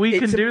little E. We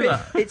can do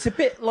that. It's a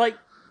bit like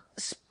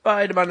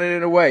Spider-Man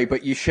in a way,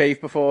 but you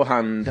shave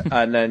beforehand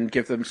and then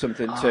give them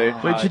something to.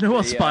 Wait, do you know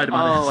what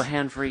Spider-Man is? Oh,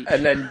 hand free.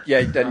 And then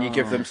then you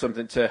give them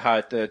something to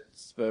hide the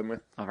sperm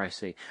with. Oh, I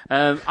see.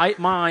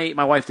 My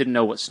wife didn't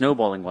know what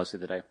snowballing was the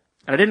other day.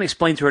 And I didn't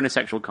explain to her in a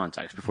sexual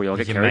context before you all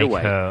get You carried make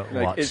away. her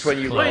Like, watch it's when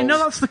you Clue. Wait, no,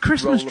 that's the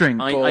Christmas drink.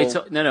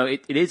 No,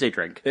 it is a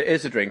drink. It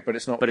is a drink, but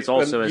it's not. But it's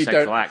also a you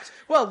sexual don't- act.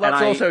 Well, that's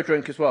And also a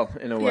drink as well,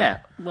 in a way. Yeah,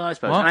 well, I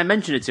suppose. What? And I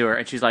mentioned it to her,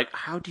 and she's like,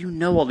 "How do you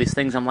know all these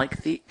things?" I'm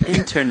like, "The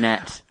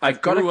internet."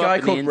 I've got a grew up guy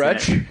in the called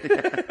Reg.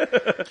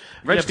 internet.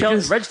 Reg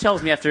because- Reg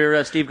tells me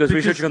after Steve goes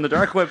researching on the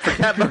dark web for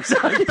cat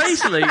motorcycles.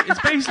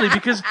 It's basically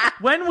because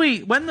when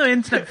the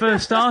internet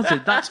first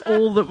started, that's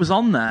all that was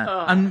on there.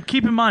 And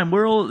keep in mind,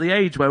 we're all at the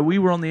age where we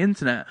were on the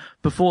internet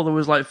before there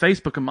was like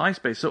Facebook and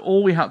MySpace. So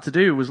all we had to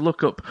do was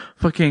look up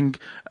fucking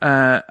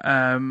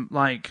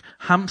like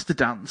hamster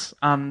dance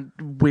and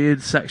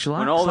weird sexual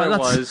acts. And all Like, there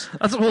that's- was,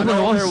 that's all and there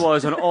all was. there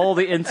was on all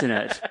the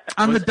internet,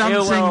 And was the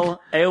dancing.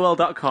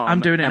 AOL.com. I'm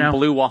doing it and now.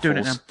 Blue Waffles. Doing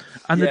it now.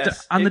 And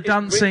Yes.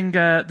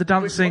 the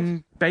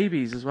dancing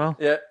babies as well.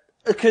 Yeah.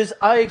 Because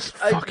I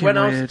fucking when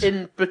I was weird.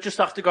 in, but just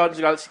after Guardians of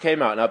the Galaxy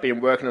came out, and I'd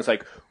been working, I was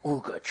like,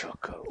 Ooga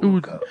Choco,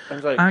 Ooga. I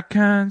was like, I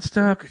can't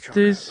stop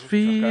this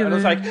feeling. and I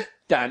was like,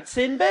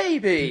 Dancing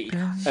Baby.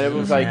 And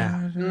everyone was like,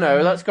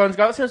 no, that's Guardians of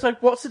the Galaxy. I was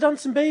like, what's the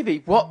Dancing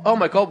Baby? What? Oh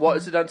my god, what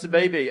is the Dancing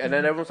Baby? And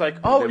then everyone's like,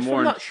 oh, it's from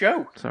warned. that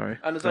show. Sorry.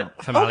 And it's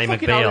like, From oh, Ally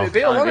fucking McBeal. Ally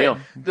McBeal, Ally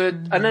wasn't it?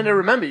 And then I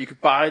remember you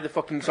could buy the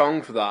fucking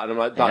song for that, and I'm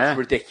like, that's Yeah.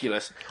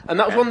 ridiculous. And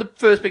that was one of the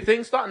first big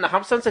things. Starting the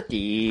hamster dance, like,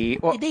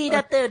 what?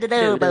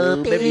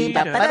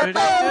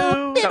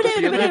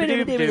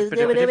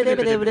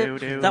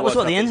 That was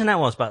what the internet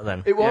was back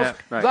then. It was Yeah,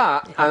 right.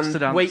 that, Hamster and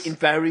dance. waiting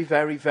very,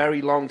 very,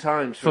 very long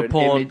times for For an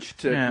porn. image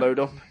to Yeah. load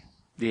up.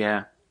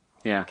 Yeah.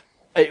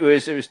 It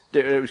was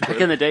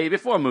Back in the day,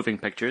 before moving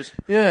pictures,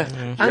 yeah.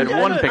 you had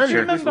one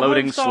picture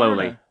loading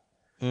slowly.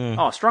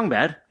 Oh, strong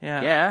bed.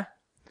 Yeah. Yeah.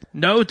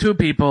 No two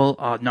people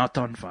are not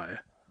on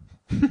fire.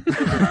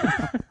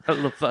 I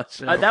love that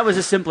shit. That was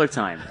a simpler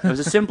time. It was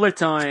a simpler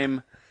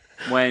time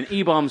when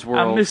E-Bombs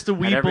World And Mr.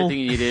 had everything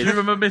Weeble. you Do needed. you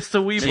remember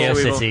Mr. Weeble? Yeah,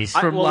 cities.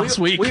 From Well, last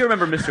week. We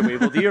remember Mr.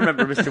 Weeble. Do you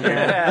remember Mr. Weeble?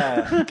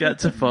 Yeah. Get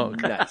to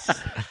fuck. Nice.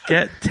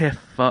 Get to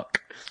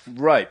fuck.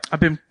 Right. I've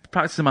been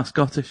practicing my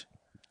Scottish.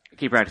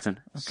 Keep practicing.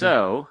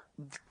 So,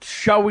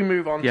 Shall we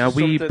move on Yeah, to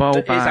we something bowl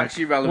that is back.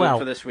 actually relevant Well,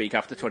 for this week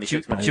after Do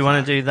 26 minutes? you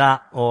want to do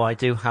that, or I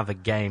do have a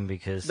game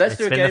because Let's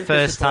it's do a been game the 'cause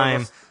first the four of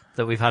time us-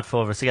 that we've had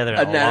four of us together in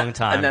and a then, long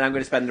time. And then I'm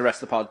going to spend the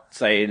rest of the pod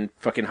saying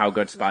fucking how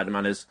good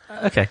Spider-Man is.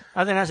 Okay,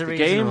 I think that's a game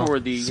reasonable. or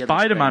the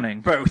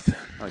Spider-Manning. Both.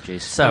 Oh,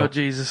 jeez. So, Oh,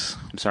 Jesus.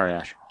 I'm sorry,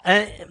 Ash.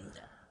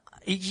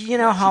 you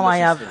know how I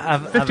have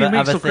 15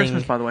 weeks a till thing.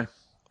 Christmas, by the way.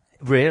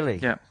 Really?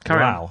 Yeah,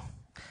 carry on. Wow.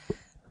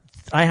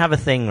 I have a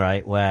thing,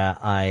 right, where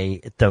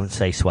I don't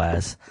say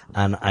swears,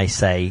 and I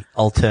say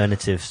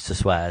alternatives to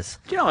swears.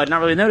 Do you know, I'd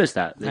not really noticed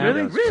that.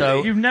 Really? Really?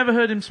 So- You've never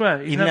heard him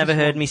swear? You've never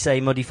heard me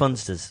say muddy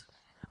funsters.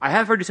 I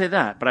have heard you say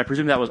that, but I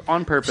presume that was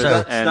on purpose.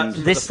 So, and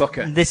that's-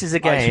 Motherfucker. This is a I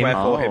game. swear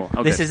for him.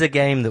 okay. This is a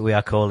game that we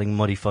are calling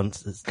Muddy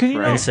Funsters. Can you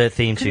not- Insert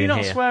theme Can you tune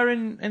not here. swear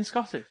in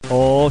Scottish?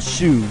 Oh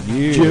shoot,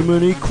 yeah.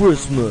 Jiminy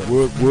Christmas.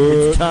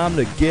 It's time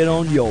to get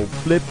on your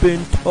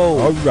flipping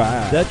toes.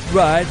 Alright. That's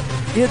right.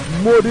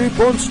 It's Muddy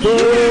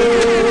Monsters.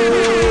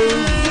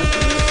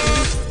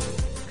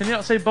 Can you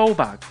not say bowl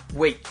bag?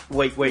 Wait.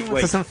 It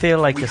doesn't feel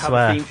like We a have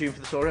swear. a theme tune for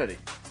this already.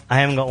 I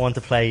haven't got one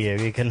to play you.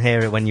 You can hear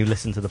it when you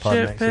listen to the pod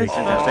Shit, next piss, week.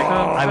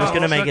 I was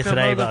going to make it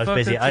today, but I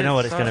was busy. I know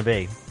what it's going to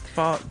be.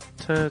 Fart,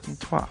 turd, and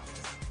twat.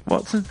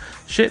 What's in...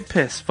 Shit,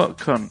 piss, fuck,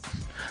 cunt.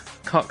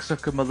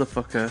 Cocksucker,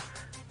 motherfucker.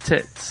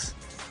 Tits.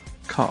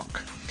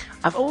 Cock.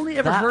 I've only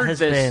ever That heard has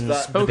this been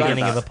the spoken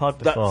beginning about. of a pod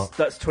before.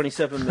 That's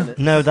 27 minutes.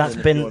 No, that's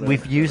been... Whatever.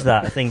 We've used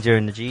that, I think,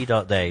 during the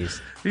G-Dot days.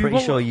 Pretty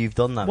What- sure you've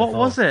done that What before.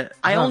 was it?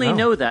 I don't only know.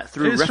 know that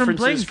through It's from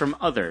references Blink. from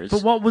others.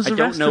 But what was the I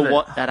don't rest know of it?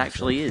 what that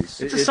actually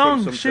is. It's a It's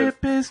song. from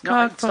Shit, piss, No,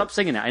 cock, stop fuck.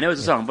 singing it. I know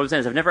it's a song, but what I'm saying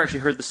is I've never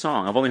actually heard the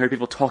song. I've only heard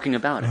people talking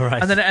about it. All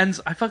right. And then it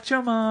ends, I fucked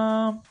your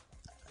mom.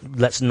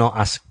 Let's not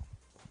ask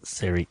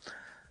Siri.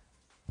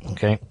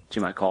 Okay. She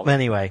might call me.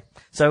 Anyway,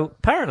 so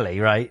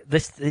apparently, right,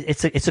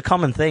 it's a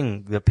common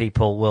thing that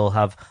people will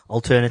have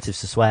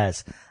alternatives to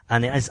swears,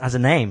 and it has a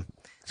name.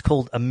 It's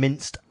called a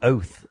minced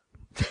oath,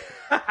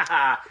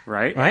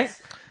 Right? right?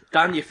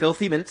 Dan, you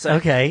filthy mincer.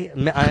 Okay,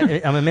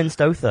 I'm a minced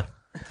oather.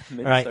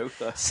 Right.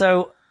 Sofa.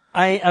 So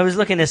I was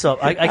looking this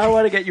up. I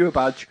want to get you a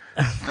badge.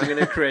 I'm going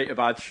to create a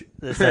badge.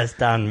 That says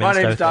Dan My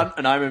minced name's oather. Dan,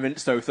 and I'm a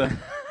minced oather.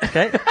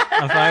 Okay,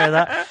 I'm fine with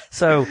that.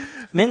 So,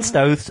 minced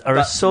oaths are a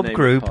That's the name of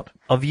the subgroup pod.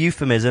 of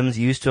euphemisms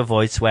used to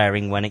avoid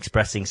swearing when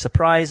expressing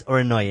surprise or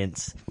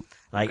annoyance.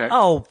 Like, Okay.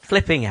 oh,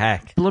 flipping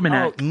heck. Bloomin'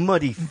 Oh, heck.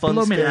 muddy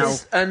Bloomin' hell.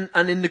 funsters.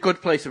 And in The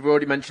Good Place, I've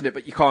already mentioned it,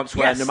 but you can't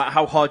swear Yes. no matter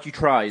how hard you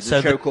try. There's So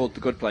a show the- called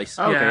The Good Place.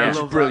 Okay, Yeah, I Which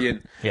is love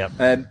brilliant. Yeah.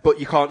 But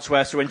you can't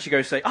swear, so when she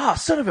goes say,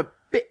 son of a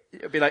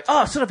it'd be like,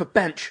 oh, son of a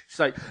bench. She's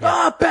like,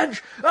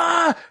 bench,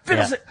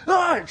 fiddlestick,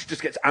 and she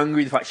just gets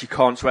angry the fact she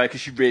can't swear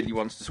because she really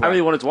wants to swear. I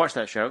really wanted to watch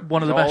that show.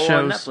 One of the best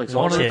shows. Netflix.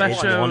 One of the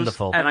best shows.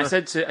 Wonderful. And I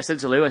said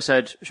to Lou, I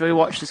said, shall we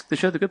watch the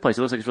show The Good Place?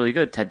 It looks like it's really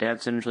good. Ted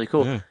Danson is really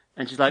cool.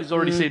 And she's like, She's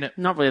already seen it.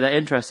 Not really that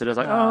interested. I was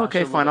like, oh,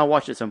 okay, fine, I'll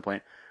watch it at some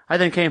point. I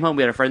then came home,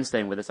 we had a friend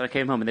staying with us, and I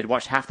came home and they'd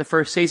watched half the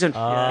first season in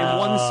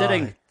one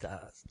sitting.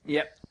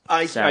 Yep.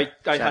 I Sad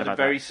had a about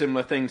very that.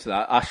 similar thing to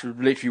that. Ash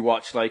literally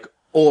watched like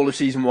all of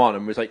season 1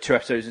 and was like 2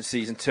 episodes in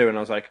season 2, and I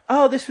was like,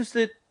 oh, this was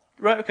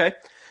right, okay.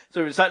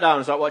 So we sat down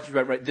and started watching,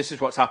 right, this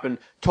is what's happened,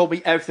 told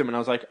me everything, and I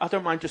was like, I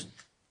don't mind just,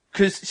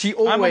 because she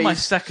always, I'm on my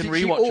second rewatch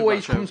she of that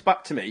always show. comes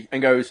back to me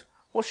and goes,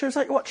 what shows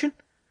are you watching?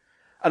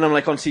 And I'm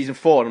like on season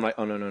 4, and I'm like,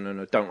 oh,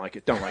 no, don't like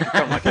it.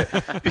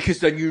 Because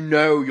then you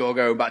know you're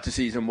going back to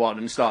season 1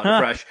 and starting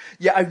fresh.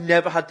 Yeah, I've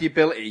never had the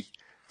ability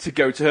to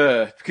go to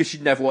her, because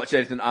she'd never watched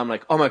anything. I'm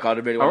like, oh my god,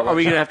 I really want to watch Are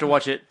we going that. to have to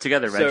watch it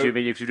together, Reg? So- You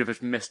mean if you've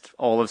just missed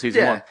all of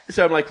season 1?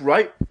 So I'm like,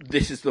 right,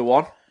 this is the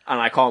one, and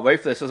I can't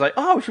wait for this. I was like,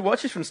 oh, we should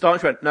watch this from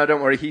start. She went, no,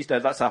 don't worry, he's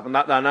dead, that's happened,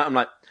 that. I'm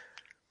like,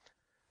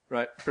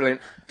 right,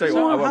 brilliant. Tell you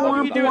what, I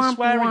won't bother with that. a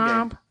swearing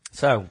game?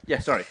 So, Yeah,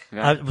 sorry.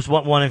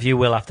 one of you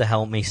will have to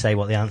help me say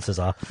what the answers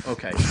are.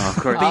 Okay. Of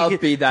course. I'll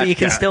be that But you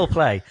can guy. still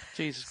play.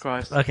 Jesus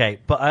Christ. Okay,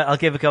 but I'll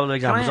give a couple of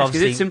Can I examples. ask, is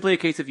Obviously, it simply a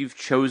case of you've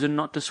chosen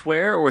not to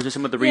swear, or is there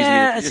some other reason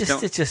yeah, you just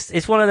don't?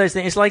 it's one of those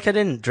things. It's like I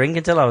didn't drink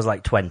until I was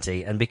like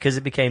 20, and because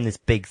it became this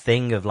big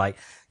thing of like,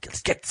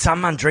 let's get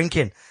Sandman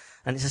drinking,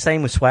 and it's the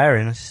same with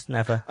swearing. I just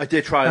never. I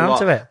did try a Down lot.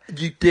 to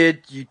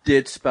it. You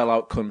did spell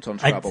out cunt on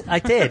Scrabble. I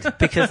did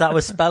because that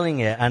was spelling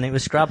it, and it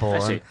was Scrabble. I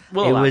see. And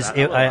We'll it allow was. that.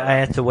 We'll allow I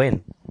had to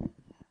win.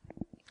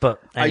 But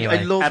anyway,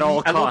 I love At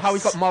all I love how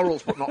he's costs. got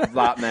morals, but not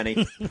that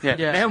many. Yeah.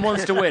 Yeah. Man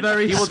wants to win.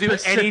 Very He will do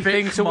specific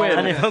anything to win,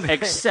 moral.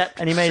 except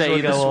And he may as say well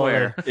the go all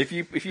swear. If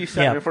you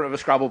set him in front of a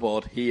Scrabble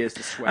board, he is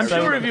the swear. I'm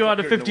sure if you had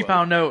a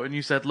 £50 note and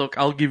you said, "Look,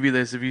 I'll give you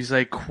this," if you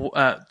say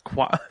Quack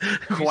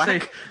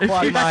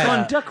Maya.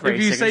 on duck racing.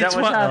 if you say is that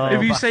what's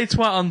happening? if you say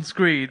twat on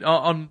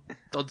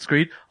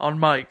screen on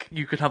mic,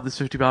 you could have this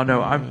 £50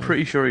 note. I'm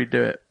pretty sure he'd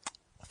do it.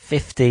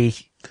 50,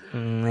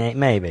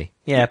 maybe.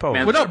 Yeah, probably.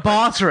 Man, We're not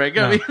bartering.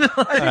 I mean,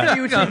 I think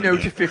you would say no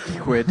to 50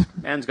 quid.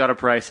 Man's got a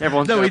price.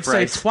 Everyone's no, got a he'd say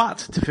price.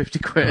 twat to 50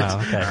 quid. Oh,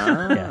 okay.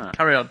 Yeah.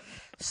 Carry on.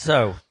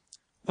 So,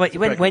 wait,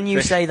 when you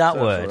fish, say that so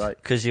it's word, all right.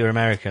 because you're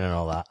American and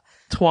all that,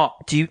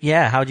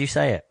 Twat. how do you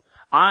say it?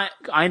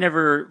 I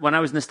never, when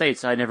I was in the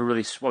States, I never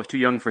really, I was too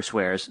young for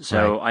swears,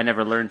 so I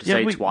never learned to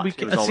say twat.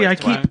 It was see. always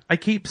twat.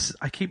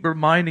 I keep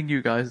reminding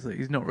you guys that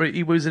he's not.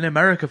 He was in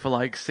America for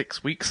like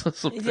 6 weeks or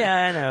something.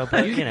 Yeah, I know,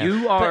 but you know.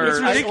 You are, It's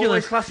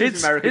ridiculous. class you as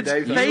It's American,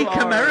 Dave, though. fake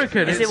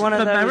American. Is It's it one of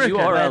those- American. you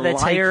are a They're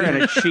liar taking-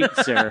 and a cheat,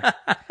 sir.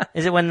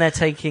 Is it when they're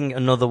taking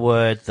another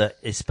word that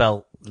is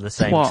spelt the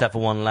same Twat. except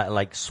for one letter,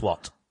 like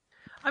SWAT?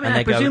 I mean, And I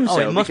they go, presume "Oh,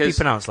 so. it must be because-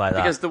 pronounced like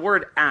that." Because the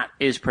word at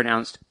is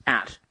pronounced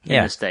at in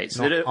Yeah, the States.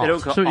 not They don't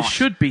ot. call So it ot.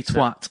 should be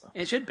twat.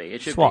 It should be.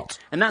 It should Swat. be.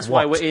 And that's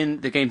why What?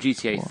 in the game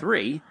GTA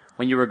 3,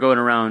 when you were going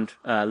around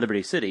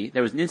Liberty City,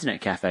 there was an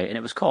internet cafe, and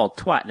it was called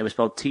Twat, and it was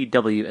spelled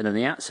TW and then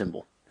the at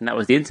symbol. And that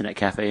was the internet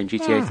cafe in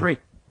GTA 3.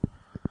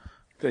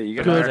 There you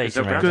go. Good. America's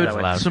so proud of Good. that way.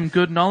 Allowed. Some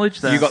good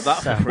knowledge there. You got that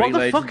for So- free, What the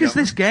ladies fuck and is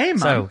this game, man?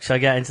 So, shall I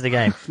get into the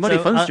game? Bloody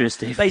funster,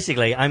 Steve.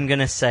 Basically, I'm going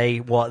to say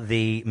what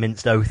the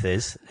minced oath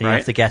is. And you Right.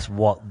 have to guess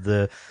what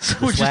the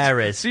We're swear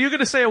just- is. So you're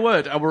going to say a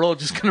word, and we're all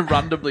just going to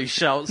randomly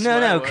shout.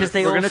 No, because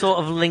they We're all gonna- sort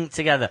of link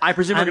together. I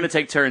presume we're And- going to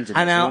take turns in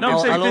And this. I'll, No, I'm I'll,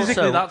 saying I'll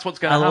physically also, that's what's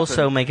gonna I'll happen.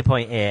 also make a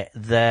point here.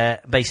 They're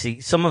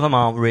basically, some of them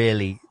aren't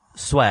really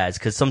swears,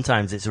 because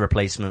sometimes it's a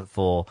replacement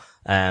for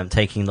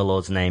taking the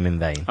Lord's name in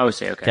vain. Oh,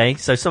 see, okay. Okay,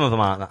 so some of them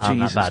aren't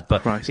Jesus that bad.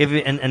 But Christ. give you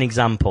an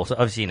example. So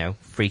obviously,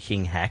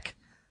 freaking heck.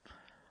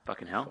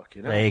 Fucking hell.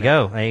 There you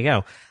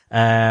go.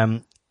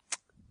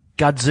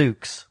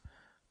 Gadzooks.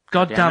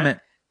 God Damn damn it. it.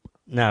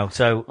 No,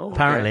 so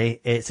apparently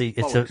it's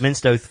a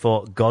minced oath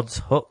for God's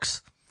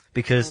hooks.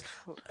 Because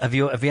have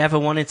you ever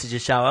wanted to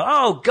just shout,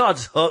 "Oh,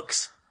 God's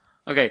hooks"?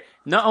 Okay,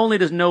 not only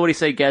does nobody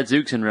say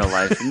Gadzooks in real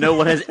life, no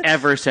one has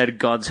ever said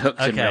God's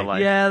hooks in Okay. real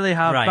life. Yeah, they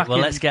have. Right, Back well,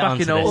 in, let's get back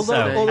onto in this. old So-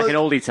 days. Back in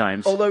oldie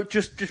times. Although,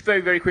 just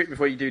very, very quick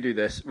before you do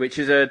this, which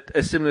is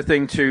a similar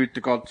thing to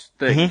the God's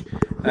thing.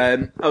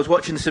 I was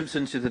watching The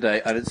Simpsons the other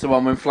day, and it's the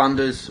one when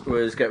Flanders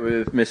was get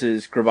with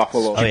Mrs.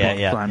 Krabappel. Oh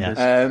yeah.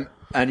 Flanders.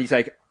 And he's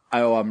like,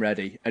 "Oh, I'm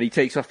ready," and he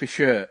takes off his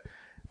shirt.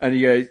 And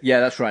he goes,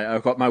 "Yeah, that's right.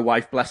 I've got my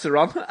wife blesser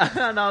on."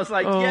 And I was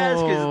like,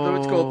 "Yes," because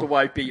it's called the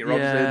wife beater,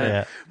 obviously. Yeah. Isn't it?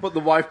 Yeah. But the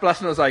wife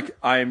blesser, I was like,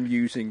 "I am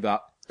using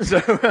that."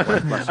 So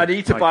I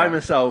need to buy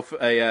myself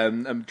a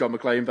John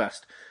McClane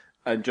vest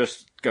and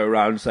just go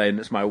around saying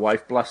it's my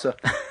wife blesser.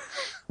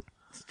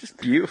 It's just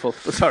beautiful.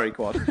 Sorry,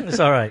 Quad. It's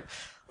all right.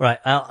 Right,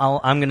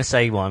 I'm going to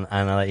say one,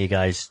 and I'll let you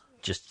guys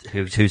just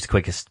who's the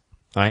quickest.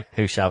 All right,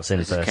 who shouts in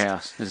This first? is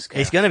chaos. This is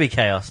chaos. It's going to be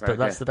chaos, but Right,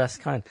 that's okay. the best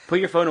kind.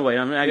 Put your phone away.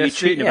 I'm going to be Yes,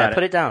 cheating Yeah, about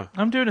put it down.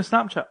 I'm doing a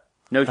Snapchat.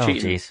 No Oh,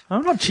 cheating. jeez.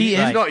 I'm not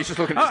cheating. He's not. He's just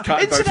looking at his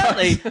cat.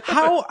 Incidentally,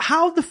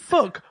 how the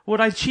fuck would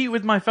I cheat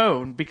with my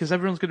phone? Because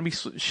everyone's going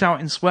to be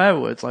shouting swear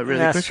words like really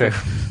That's quickly.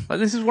 true. Like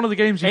this is one of the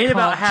games you Ain't can't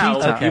about how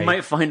cheat at. Okay. you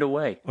might find a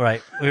way.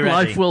 Right, we're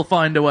ready. Life will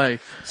find a way.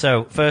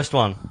 So, first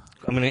one.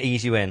 I'm going to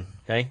ease you in,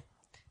 okay?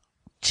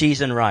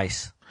 Cheese and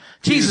rice.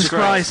 Jesus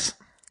Christ.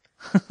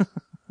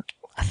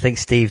 I think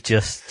Steve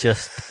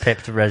just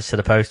pipped Reg to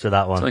the post with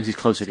that As one. long as he's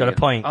closer He's got to a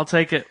point. I'll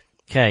take it.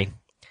 Okay.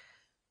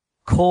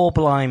 Core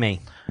blimey.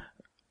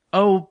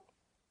 Oh,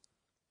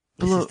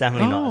 This is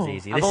definitely not as Oh.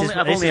 easy. I've This only, is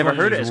I've this only is ever one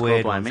of heard it these as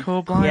weird called ones. blimey.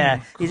 Core blimey.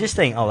 Yeah, you just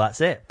think, oh,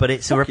 that's it. But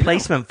it's a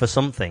replacement for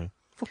something.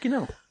 Fucking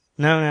hell.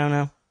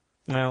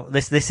 No.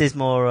 This is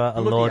more a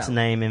Lord's hell.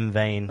 name in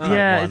vain. type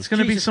Yeah, one. it's going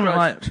to be Jesus something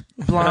Christ.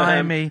 like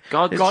blimey.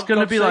 God- it's God- going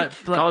to God's be like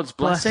sake. God's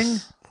blessing?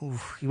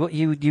 Oof,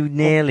 you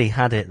nearly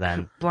had it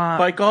then.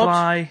 By God?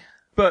 Bly,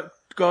 But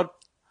God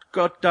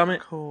damn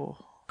it. core.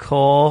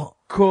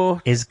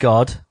 Core is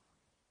God.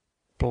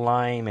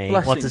 Blimey.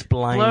 Blessing. What does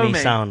blimey Blow me.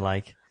 sound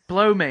like?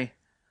 Blow me.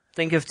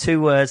 Think of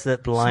two words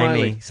that blimey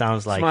Smiley.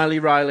 sounds like. Smiley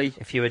Riley.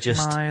 If you were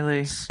just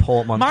Miley.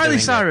 Portmanteauing Miley it.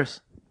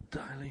 Cyrus.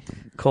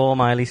 Call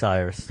Miley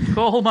Cyrus.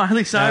 Call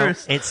Miley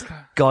Cyrus. No, it's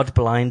God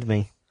blind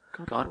me.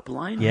 God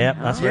blind. Yeah,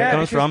 that's where it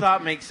comes from.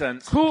 that makes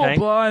sense. Cool, Okay.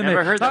 blimey.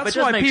 Never heard that, but That's it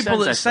does why make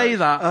people sense, that I say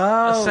suppose.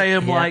 that say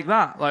them yeah. like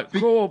that. Like,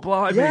 cool,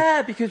 blimey.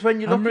 Yeah, because when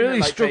you're I'm looking really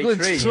at, like, struggling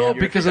page to 3, talk and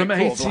you're because thinking, I'm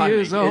 "Cool, 80 blimey,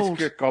 years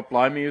old." It's God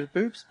blimey with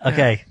boobs.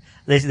 Okay,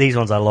 these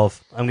ones I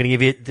love. I'm going to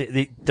give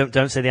you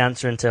don't say the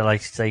answer until I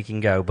say you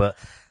can go. But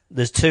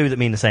there's two that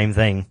mean the same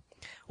thing.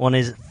 One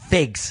is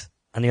figs,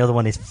 and the other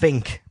one is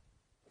fink.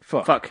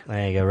 Fuck.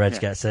 There you go. Reg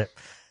gets it.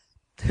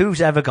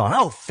 Who's ever gone?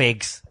 Oh,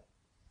 figs.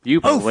 You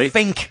Oh, probably.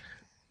 fink.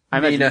 I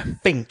Nina.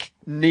 Fink.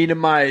 Nina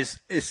Myers,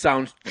 it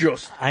sounds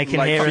just I can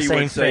like hear her she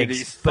saying would say figs,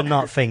 these. but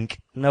not fink.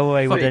 No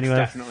way would Figs, anyone.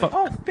 definitely.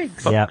 Oh,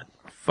 figs. Yeah.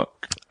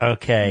 Fuck.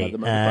 Okay.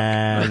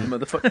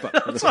 Motherfucker.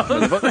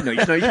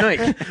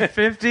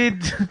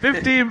 Nice.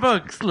 15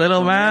 bucks,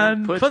 little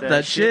man. Put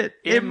that shit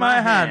in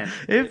my hand.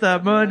 If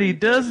that money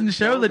doesn't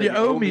show, then you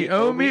owe me,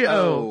 oh.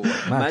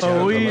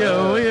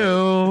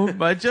 Oh,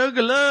 my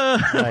juggler.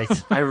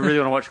 Right. I really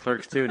want to watch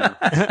Clerks 2 now.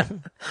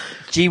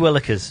 G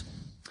Willikers.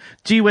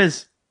 Gee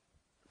whiz.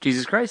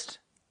 Jesus Christ.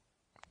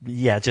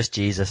 Yeah, just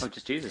Jesus. Oh,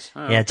 just Jesus.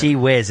 Oh, Yeah, okay. G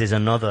Wiz is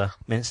another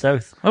minced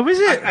oath. Oh, is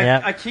it?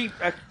 Yeah. I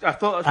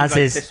thought As that was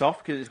is- piss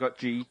off because it's got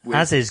G. With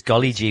As is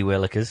Golly G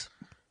Willikers.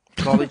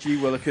 Golly G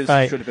Willikers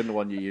Right. should have been the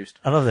one you used.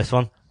 I love this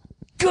one.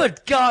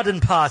 Good garden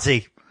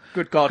party.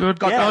 Good God. Good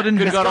God. Yeah, and-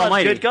 Good God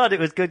Almighty. Good God, it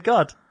was good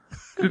God.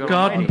 Good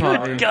garden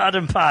party.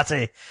 Garden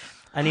party.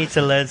 I need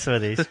to learn some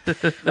of these.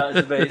 That's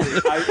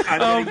amazing.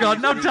 Oh, God.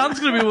 Now Dan's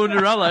going to be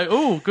wondering around like,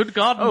 oh, good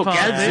garden party.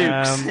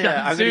 Gadzooks. Yeah,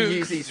 I'm going to Gadzooks.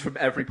 use these from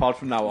every pod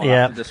from now on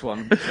Yeah. after this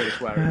one. So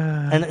swearing.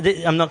 And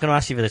I'm not going to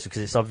ask you for this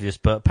because it's obvious,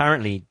 but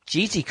apparently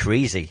Jeezy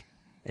Creasy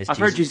is I've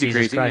heard Jeezy Jesus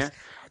Creasy, Christ.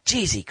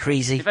 Jeezy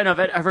Creasy. If I know,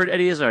 I've heard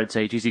Eddie Izzard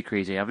say Jeezy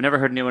Creasy. I've never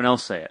heard anyone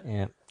else say it.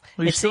 Yeah.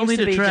 Well, you It still seems need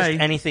to a be tray.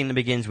 just anything that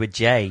begins with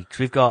J. Because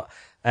we've got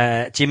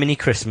Jiminy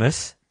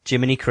Christmas,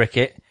 Jiminy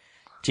Cricket,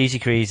 Jeezy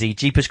Creasy,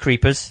 Jeepers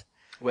Creepers,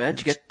 Where'd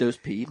you get those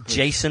people?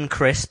 Jason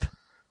Crisp.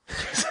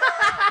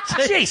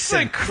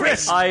 Jason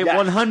Crisp! I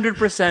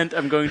 100%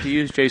 am going to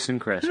use Jason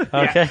Crisp.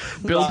 Okay.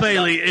 Bill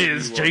Bailey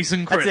is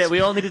Jason That's Crisp. it.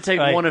 We all need to take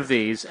Right. one of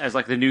these as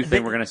like the new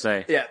thing we're going to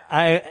say. Yeah.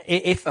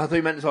 If I thought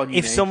you meant it's on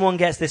if someone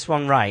gets this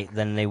one right,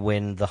 then they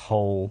win the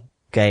whole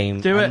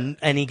game. Do it. and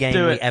any game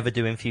Do we it. ever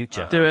do in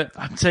future. Do it.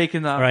 I'm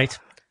taking that. Right.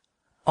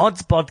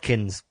 Odds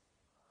Bodkins.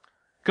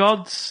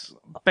 God's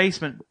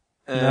basement.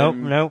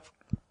 Nope.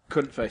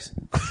 Couldn't face.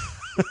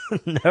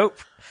 Nope.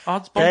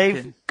 Odds Dave.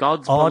 Bodkin.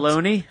 God's Odds,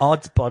 baloney.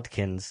 Odds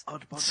Bodkins.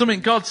 Something,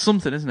 God's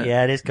something, isn't it?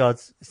 Yeah, it is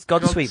God's. It's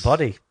God's sweet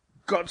body.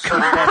 God's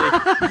somebody.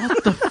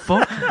 What the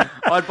fuck?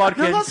 Odd Bodkins.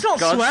 No, that's not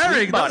God's swearing.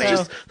 sweet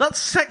That's body.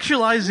 that's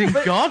sexualizing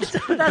God.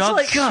 God's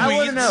like- sweet, I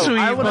wanna know- sweet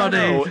I wanna body.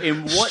 know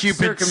in what Stupid,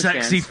 circumstance-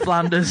 sexy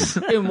Flanders.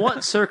 In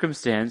what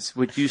circumstance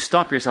would you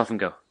stop yourself and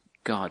go,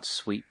 God's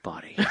sweet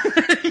body?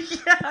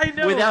 I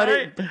know, Without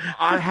right? it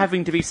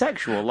having to be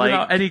sexual. Like,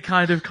 Without any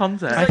kind of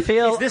context. I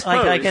feel it's this like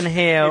I pose. can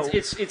hear.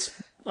 It's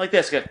like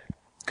this. Go,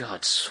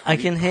 God's sweet. I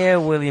can hear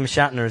William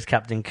Shatner as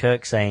Captain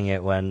Kirk saying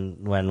it when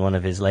one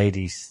of his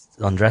ladies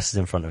undresses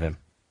in front of him.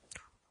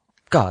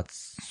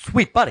 God's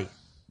sweet body.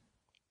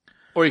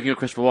 Or you can go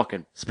Christopher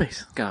Walken.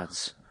 Space.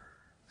 God's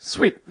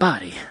sweet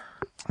body.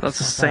 That's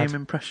the same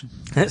impression.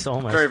 It's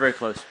almost Very, very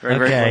close. Very,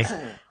 okay. very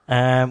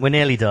close. We're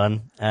nearly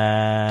done.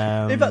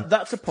 In fact,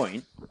 that's a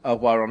point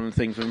of while we're on the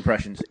things with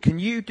impressions. Can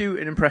you do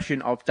an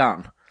impression of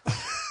Dan?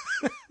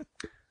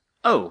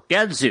 Oh,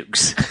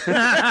 Gadzooks.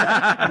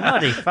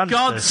 Bloody fantastic.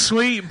 God's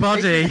sweet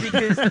body.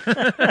 Because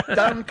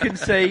Dan can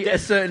say a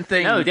certain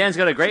thing. No, Dan's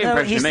got a great No,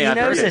 impression of me. he I've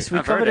knows heard this. it. We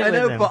I've heard covered it it. with I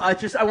know, him.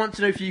 but I want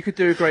to know if you could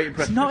do a great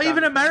impression. Not of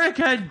even Dan.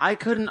 American. I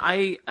couldn't.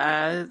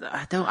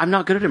 I'm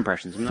not good at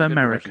impressions. I'm not good at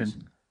American.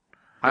 impressions.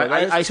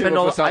 I spend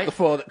all out the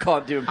 4 that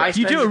can't do impressions.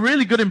 You do a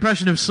really good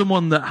impression of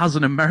someone that has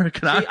an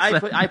American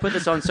accent. I put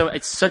this on, so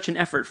it's such an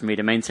effort for me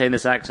to maintain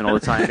this accent all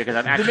the time because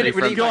I'm actually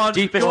from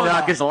deepest,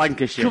 darkest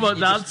Lancashire. Come on,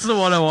 that's the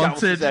one I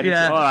wanted.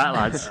 Yeah. All right,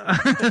 lads.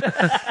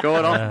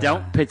 Going on,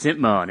 don't pit it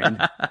morning.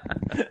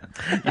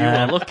 You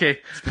are lucky.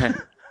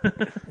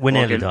 We're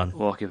nearly done.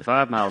 Walking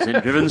 5 miles in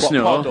driven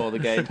snow. Pod or the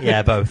game?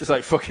 Yeah, both. It's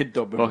like fucking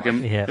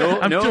done. Yeah.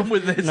 I'm done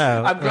with this.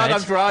 No, I'm glad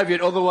I'm driving.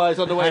 Otherwise,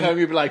 on the way home,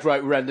 you'd be like,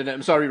 right, we're ending it.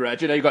 I'm sorry, Reg.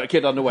 You know you got a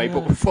kid on the way,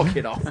 but we're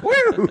fucking off.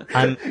 Woo!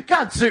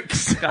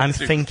 Gadzooks. I'm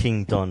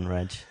thinking done,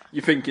 Reg.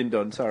 You're thinking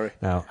done. Sorry.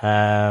 No.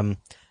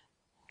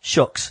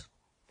 Shucks.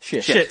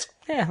 Shit.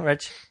 Yeah,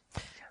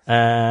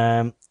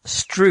 Reg.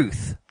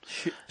 Struth.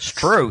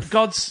 Struth.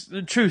 God's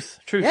truth.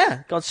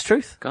 Yeah, God's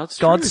truth. God's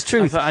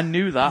truth. I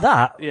knew that.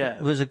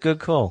 That was a good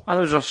call. I thought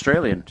it was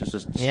Australian. Just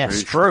as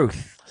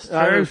Struth.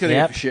 I was going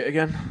to for shit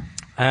again.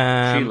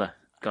 Sheila.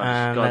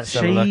 God's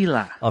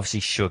Sheila. Obviously,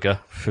 sugar.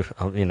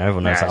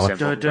 Everyone knows that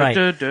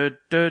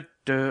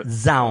one.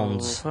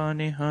 Zounds.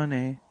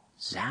 Honey.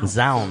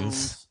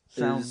 Zounds.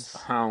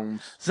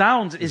 Hounds.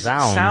 Zounds is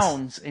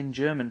sounds in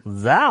German.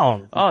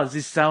 Zound. Oh,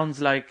 this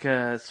sounds like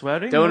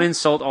swearing. Don't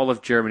insult all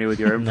of Germany with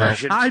your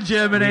impression. Hi,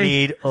 Germany. We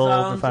need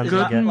all the fans to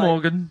Guten get.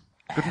 Morgen.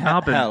 Guten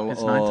Abend. Hell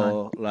It's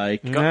nighttime.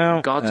 like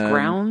No. God's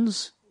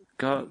grounds?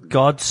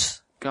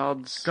 God's.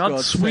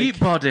 God's sweet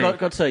body.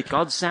 God's sake.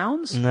 God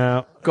sounds?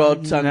 No.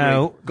 God's angry.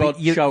 No. God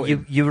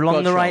shouting. You're along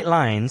God the right shouting.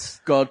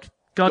 lines.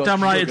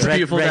 Goddamn right, it's a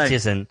beautiful Reg day.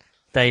 isn't.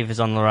 Dave is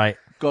on the right.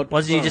 God.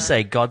 What did you just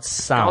say? God's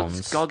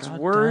sounds. God's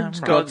words?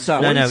 right. God's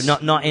sounds. No,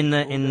 not in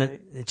the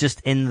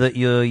just in that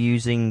you're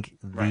using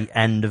the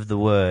end of the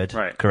word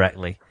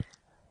correctly.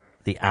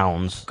 The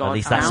ounds. At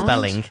least that's ounds?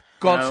 spelling.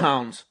 God's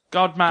hounds.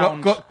 God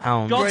mounds.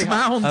 Ounds. God's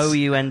mounds.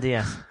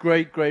 Ounds.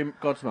 Great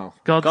God's mouth.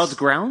 God's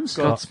grounds?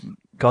 God's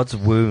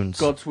wounds.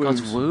 God's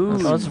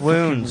wounds. God's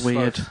wounds.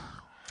 Weird.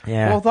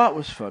 Yeah. Well, that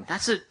was fun.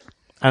 That's a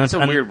and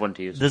weird one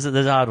to use. There's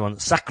a hard one.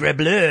 Sacre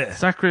bleu.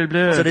 Sacre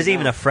bleu. So there's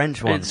even a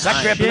French one. It's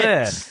Sacre shit, bleu.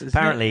 isn't it?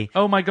 Apparently,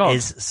 Oh my God.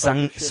 is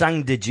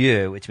sang de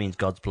Dieu, which means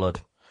God's blood.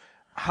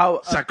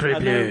 How Sacre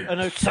bleu. I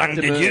know Sang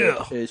de Sacre Dieu.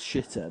 is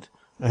shithead.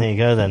 There you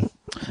go then.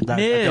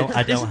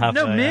 I don't have.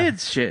 No,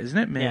 Maid's shit, isn't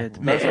it? Maid.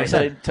 That's what I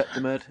say.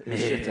 Tettemerd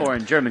is shithead. Or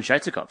in German,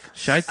 Scheizerkopf.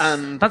 Shite.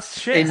 And That's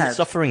shit.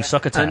 Suffering And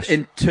succotash.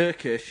 in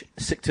Turkish,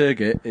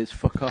 Sikturgit is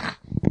fuck off.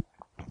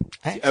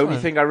 The only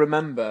thing I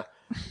remember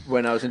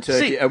when I was in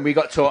Turkey, and we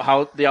got taught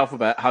how the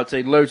alphabet, how to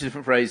say loads of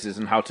different phrases,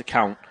 and how to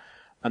count.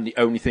 And the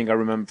only thing I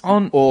remember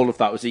from all of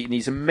that was eating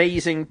these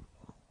amazing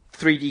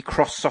 3D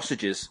cross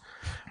sausages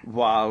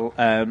while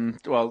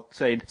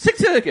saying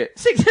Sikturgit.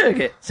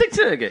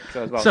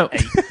 So,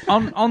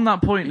 on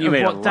that point You of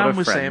made a what lot Dan of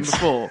was saying friends.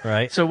 before,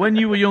 Right. So when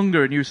you were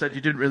younger and you said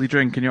you didn't really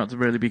drink and you had to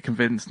really be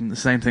convinced, and the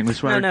same thing with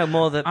swearing. No,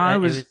 more that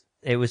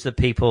it was the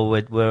people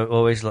were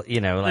always like, they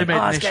made oh, an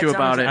let's issue get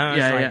about it. I was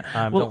Yeah, like, yeah.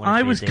 don't Well, want it to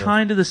I be a was deal.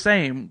 kind of the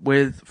same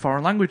with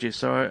foreign languages.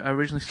 So I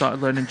originally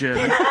started learning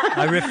German.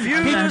 I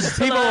refuse.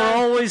 People are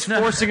always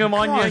forcing them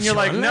on you, and you're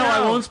like, no, I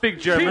won't speak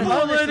German. People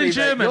are learning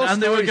German,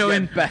 and they were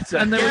going better.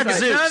 and they were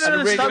going,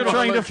 no, Stop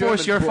trying to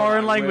force your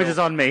foreign languages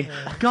on me.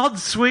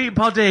 God's sweet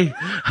body.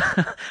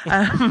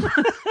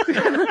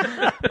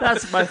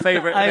 That's my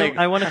favourite thing.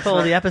 I want to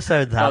call the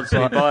episode that, God's sweet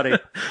but body.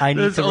 I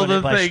need There's to run other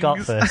it by Scott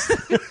things.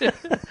 first.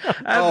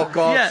 Oh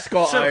God, yeah,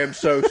 Scott, so- I am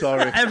so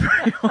sorry.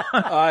 Everyone.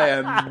 I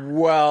am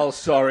well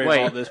sorry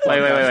about this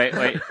podcast.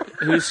 Wait.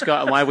 Who's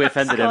Scott and why we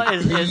offended him? Scott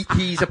is-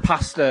 He's a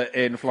pastor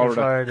in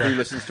Florida, who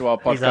listens to our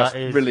podcast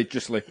he's-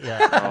 religiously.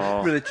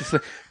 yeah. Religiously.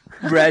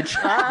 Reg,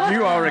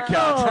 you are a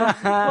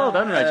cat. Well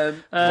done,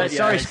 Reg.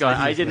 Sorry, Scott.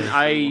 I didn't.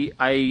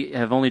 I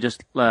have only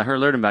just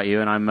learned about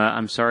you, and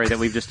I'm sorry that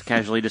we've just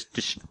casually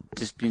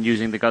just been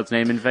using the God's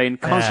name in vain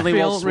constantly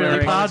feel while really swearing.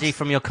 bad. Apology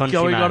from your Going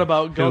countryman on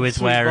about who God's is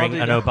sweet wearing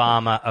body an now.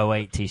 Obama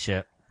 08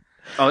 t-shirt.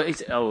 Oh, is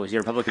he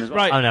Republican as well?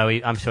 Right. Oh no,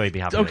 I'm sure he'd be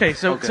happy. Okay, with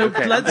so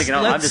Okay. I'm let's thinking,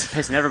 I'm just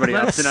pissing everybody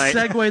off let's tonight.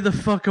 segue the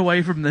fuck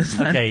away from this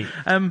then. Okay.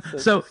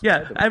 So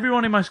yeah,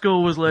 everyone in my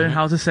school was learning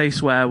how to say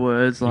swear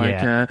words like,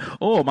 Yeah.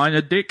 "Oh,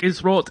 meine dick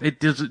is rot." It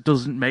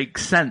doesn't make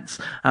sense.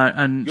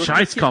 And Your dick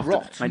is Scheißkopf.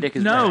 rot? My dick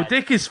is no, red.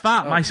 dick is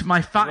fat.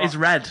 My fat is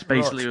red.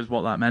 Basically, was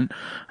what that meant.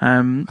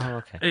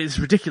 okay. It's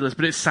ridiculous,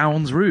 but it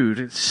sounds rude.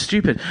 It's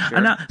stupid.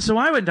 And so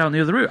I went down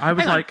the other route. I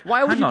was Hang on, like,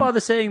 why would hang you on. bother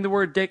saying the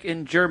word dick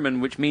in German,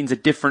 which means a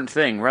different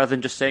thing, rather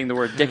than just saying the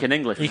word dick in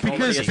English? It's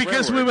already a swear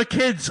Because we word. were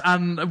kids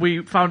and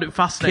we found it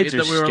fascinating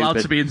Kids that are we were allowed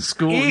stupid. to be in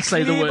school and Ich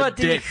say the liebe word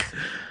dich. dick.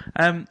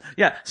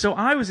 So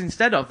I was,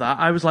 instead of that,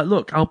 I was like,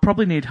 look, I'll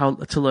probably need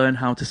to learn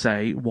how to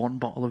say 1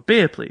 bottle of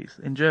beer, please,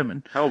 in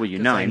German. How old were you?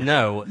 9?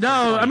 No.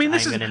 No, I mean,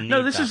 this I'm gonna is,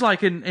 need this that. is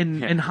like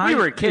in high... We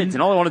were kids,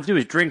 and all I wanted to do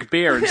was drink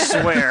beer and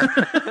swear.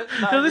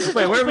 No, this is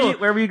Wait, where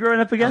were you growing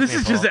up again? This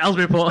is just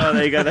Ellesmere Port. Oh,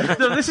 there you go. Then.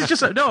 No, this is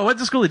just... No, I went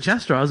to school in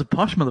Chester. I was a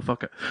posh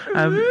motherfucker.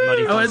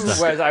 Muddy I went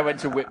Foster. Whereas I went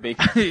to Whitby.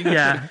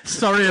 yeah,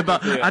 sorry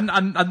about... And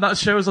that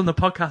shows on the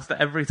podcast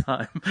every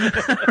time.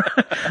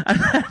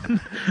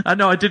 I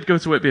know I did go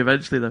to Whitby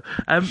eventually though.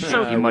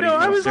 So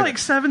I was like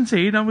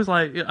 17. I was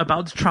like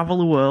about to travel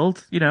the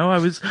world.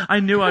 I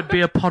knew I'd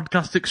be a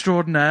podcast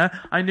extraordinaire.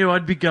 I knew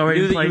I'd be going.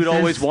 You knew that places. you would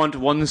always want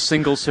one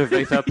single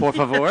cerveza, por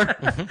favor.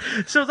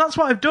 So that's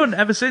what I've done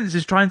ever since,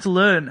 is trying to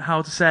learn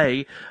how to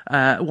say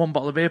one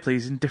bottle of beer,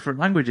 please, in different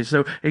languages.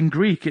 So in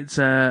Greek, it's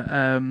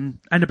en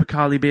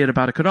pokali beer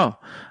barkado.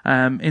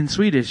 In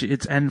Swedish,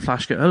 it's en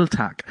flaska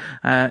öltak.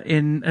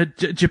 In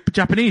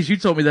Japanese, you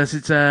told me this.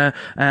 It's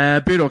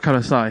biro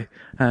karasai.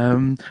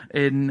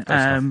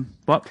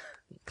 What?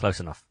 Close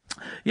enough.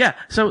 Yeah,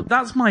 so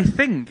that's my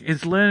thing,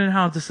 is learning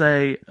how to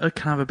say,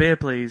 can I have a beer,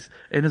 please,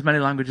 in as many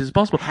languages as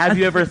possible. Have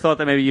you ever thought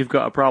that maybe you've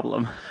got a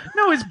problem?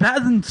 No, it's better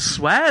than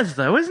swears,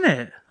 though, isn't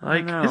it?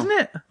 Isn't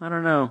it? I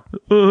don't know.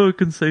 Oh, I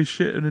can say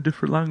shit in a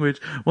different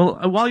language. Well,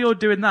 while you're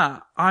doing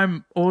that,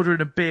 I'm ordering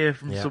a beer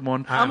from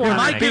someone who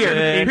might give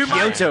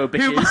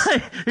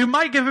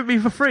it me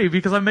for free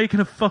because I'm making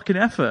a fucking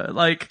effort.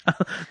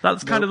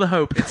 That's kind of the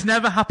hope. It's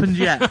never happened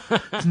yet.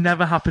 It's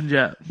never happened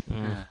yet.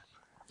 Yeah.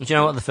 Do you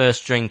know what the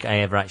first drink I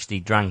ever actually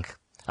drank?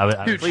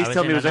 Please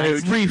tell me it was a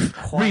hooch. Reef.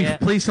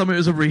 Please tell me it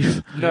was a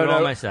reef. No.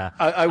 Almost there.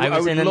 I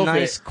was in a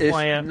nice,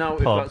 quiet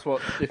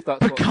pub. If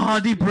that's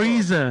Bacardi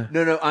Breezer.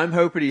 No, I'm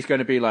hoping he's going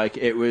to be like,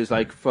 it was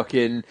like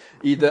fucking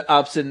either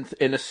absinthe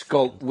in a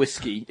scalt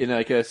whiskey in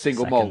like a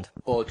single malt,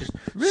 or just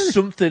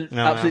something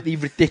absolutely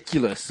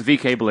ridiculous.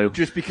 VK Blue.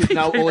 Just because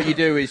now all you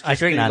do is just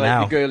drink that like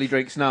now. the girly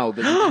drinks now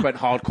that you went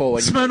hardcore.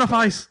 When Smirnoff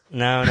Ice.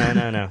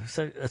 No.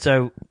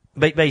 So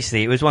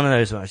basically, it was one of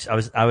those.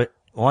 I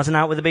wasn't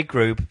out with a big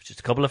group, just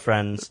a couple of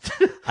friends,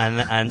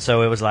 and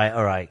so it was like,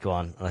 all right, go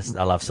on,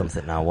 I'll have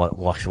something now.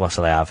 What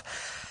shall I have?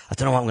 I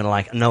don't know what I'm gonna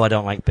like. No, I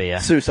don't like beer.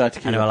 Suicide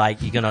tequila. And they were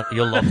like,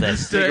 you'll love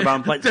this.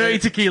 Dirty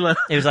tequila.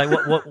 It was like,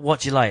 what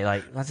do you like?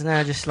 Like, I don't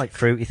know, just like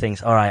fruity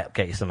things. All right, I'll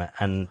get you something.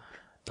 And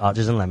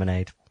oranges and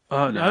lemonade.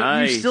 Oh,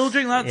 nice. You still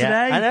drink that today?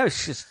 I know,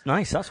 it's just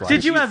nice, that's why.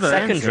 Did you ever?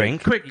 Second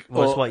drink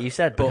was what you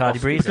said, Bacardi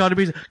Breezer. Bacardi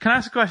Breezer. Can I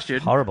ask a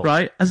question? Horrible.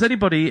 Right, has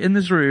anybody in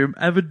this room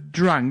ever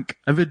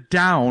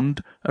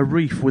downed a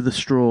reef with a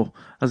straw?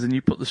 As in,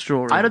 you put the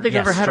straw in. I don't think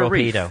I've ever had a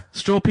reef.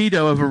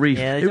 Strawpedo of a reef.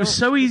 Yeah, it was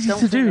so easy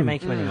to do. I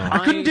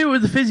couldn't do it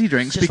with the fizzy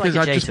drinks because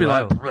I'd just be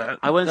like...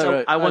 I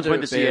once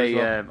went to see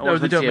a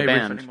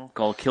band anymore.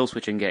 called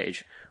Killswitch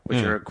Engage,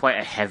 which are quite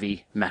a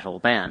heavy metal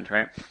band,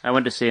 right? I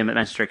went to see them at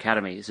Manchester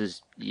Academy. This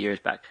is years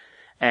back.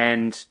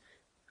 And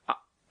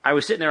I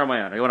was sitting there on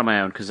my own. I went on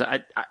my own because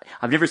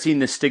I've never seen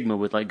this stigma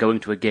with like going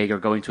to a gig or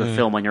going to a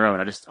film on your own.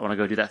 I want to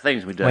go do that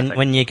thing. So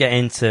when you get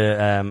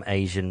into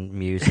Asian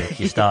music,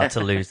 you start to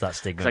lose that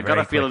stigma. I got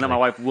a feeling that my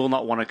wife will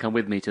not want to come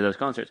with me to those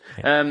concerts.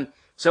 Yeah.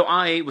 So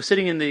I was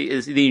sitting in the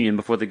union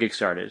before the gig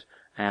started.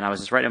 And I was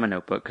just writing in my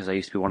notebook, because I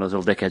used to be one of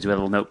those little dickheads with a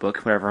little notebook,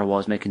 wherever I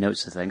was, making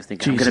notes of things,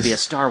 thinking, I'm going to be a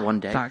star one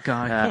day. That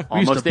guy.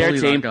 Almost there,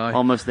 team.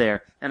 Almost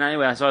there. And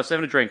anyway, so I was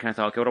having a drink, and I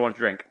thought, okay, what do I want to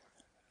drink?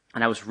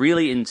 And I was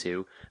really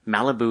into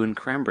Malibu and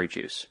cranberry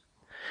juice.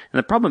 And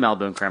the problem with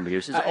Malibu and cranberry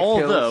juice is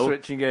although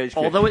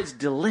it's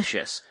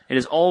delicious, it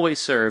is always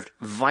served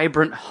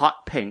vibrant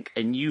hot pink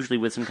and usually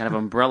with some kind of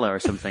umbrella or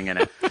something in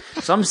it.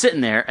 So I'm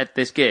sitting there at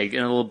this gig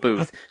in a little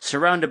booth,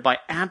 surrounded by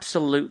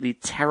absolutely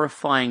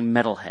terrifying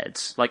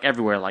metalheads, like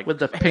everywhere, like with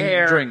the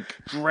hair, pink drink,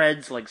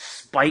 dreads, like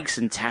spikes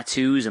and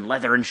tattoos and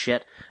leather and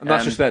shit. And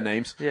that's just their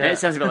names. Yeah. It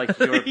sounds a bit like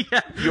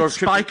your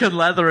spike and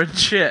leather and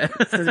shit.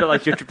 Sounds a bit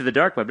like your trip to the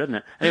dark web, doesn't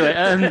it?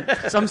 Anyway,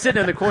 so I'm sitting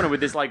in the corner with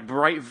this like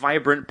bright,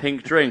 vibrant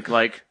pink drink,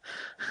 like,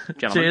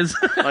 gentlemen, cheers,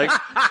 like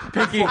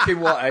pinky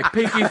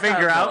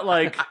finger out,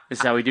 like this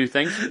is how we do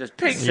things. Just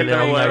sipping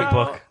away.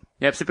 Notebook.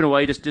 Yep, sipping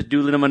away, just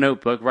doodling in my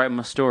notebook, writing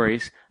my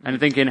stories, and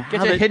thinking,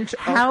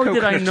 how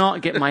did I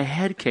not get my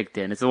head kicked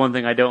in? It's the one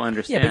thing I don't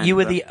understand. Yeah, but you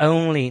were the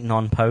only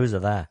non-poser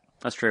there.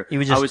 That's true. You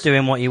were just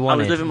doing what you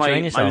wanted.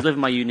 I was living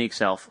my unique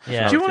self.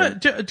 Yeah.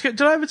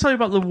 Did I ever tell you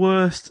about the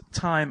worst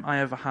time I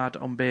ever had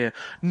on beer?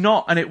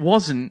 And it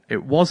wasn't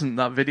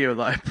that video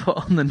that I put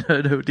on the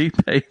Nerd OD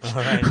page.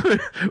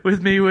 Right.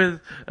 with my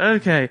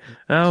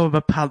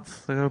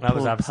pants. That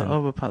was absent.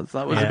 Oh, my pants.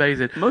 That was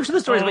amazing. Most of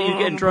the stories about you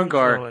getting drunk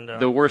are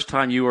the worst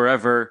time you were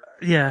ever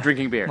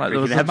drinking beer. Like there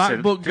was a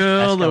MacBook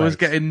girl that was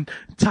getting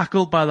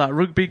tackled by that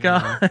rugby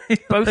guy.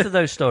 Both of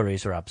those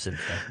stories are absent,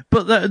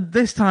 though. But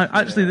this time,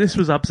 actually, this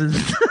was absent.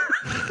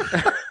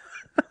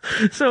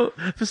 So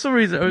for some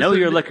reason, know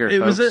your liquor.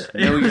 Know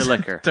your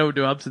liquor. Don't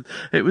do absinthe.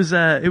 It was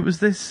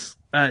this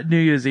New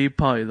Year's Eve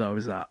party that I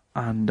was at,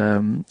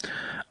 and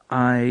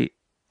I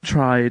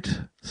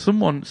tried.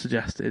 Someone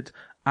suggested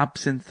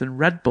absinthe and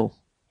Red Bull.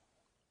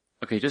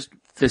 Okay,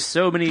 there's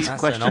so many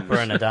questions. An upper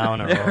and a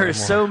downer. There are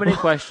so many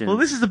questions. Well,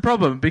 this is the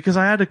problem, because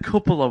I had a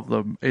couple of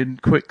them in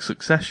quick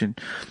succession.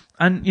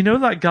 And you know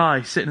that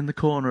guy sitting in the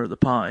corner at the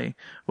party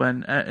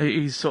when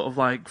he's sort of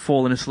like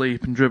falling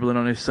asleep and dribbling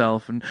on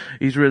himself, and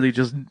he's really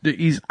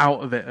he's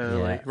out of it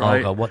early,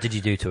 right? Oh God, what did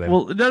you do to him?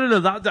 Well, no.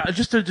 That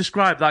just to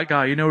describe that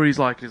guy, you know, where he's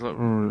like,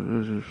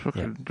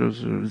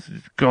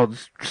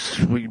 God's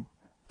sweet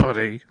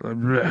buddy,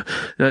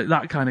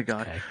 that kind of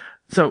guy. Okay.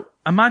 So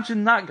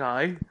imagine that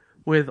guy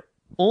with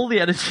all the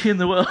energy in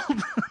the world.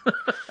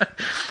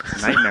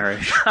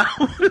 Nightmarish.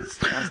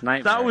 That's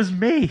nightmarish. That was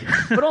me.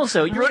 But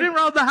also, you're running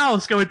around the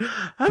house going.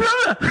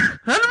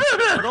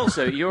 But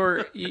also,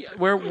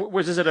 where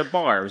was this at a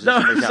bar? Was No,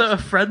 it it was at a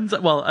friend's,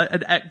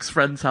 an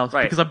ex-friend's house,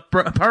 Right. because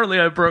apparently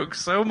I broke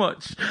so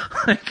much,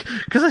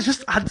 because I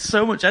just had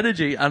so much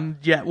energy and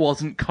yet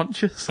wasn't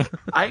conscious.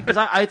 I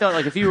thought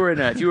like if you were in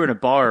a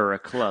bar or a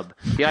club,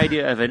 the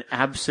idea of an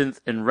absinthe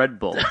and Red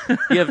Bull,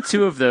 you have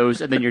two of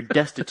those and then you're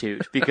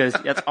destitute because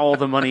that's all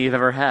the money you've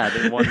ever had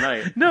in one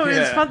night. No,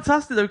 it's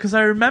fantastic though, because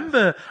I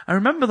remember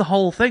the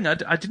whole thing. I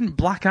didn't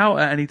black out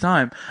at any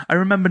time. I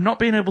remember not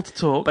being able to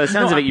talk. By the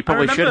sounds of it, you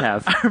probably should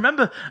have.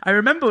 I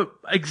remember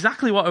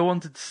exactly what I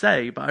wanted to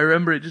say, but I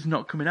remember it just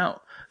not coming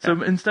out.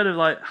 So instead of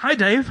like, "Hi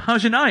Dave,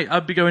 how's your night?"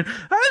 I'd be going.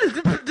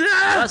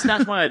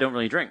 That's why I don't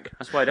really drink.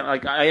 That's why I don't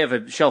like. I have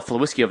a shelf full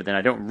of whiskey over there. And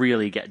I don't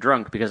really get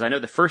drunk because I know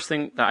the first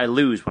thing that I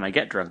lose when I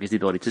get drunk is the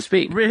ability to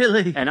speak.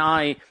 Really? And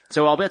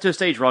so I'll get to a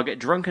stage where I'll get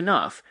drunk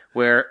enough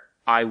where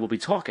I will be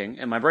talking,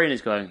 and my brain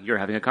is going, "You're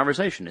having a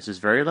conversation. This is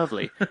very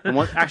lovely." And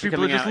what's actually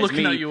People coming are just out looking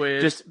is me, at you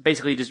weird. just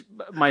basically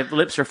my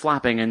lips are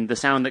flapping, and the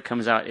sound that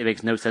comes out, it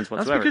makes no sense That's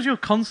whatsoever. because you're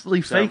constantly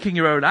faking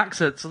your own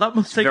accent, so that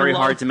must take Very a lot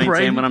hard of to maintain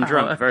brain when I'm power.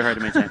 drunk. Very hard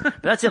to maintain.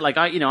 But that's it. Like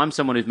I'm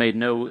someone who's made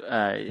no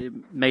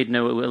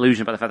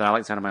illusion about the fact that I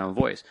like the sound of my own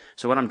voice.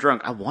 So when I'm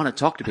drunk, I want to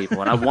talk to people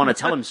and I want to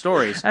tell them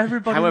stories.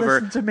 Everybody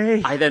However, listen to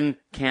me. I then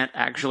can't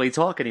actually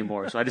talk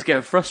anymore. So I just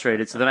get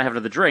frustrated. So then I have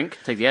another drink,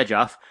 take the edge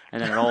off,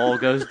 and then it all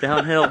goes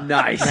downhill.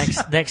 Nice.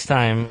 Next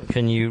time,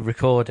 can you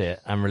record it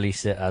and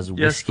release it as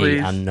whiskey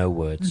please. and no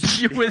words?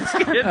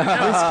 Whiskey,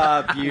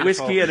 Beautiful.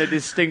 Whiskey and a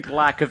distinct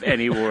lack of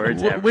any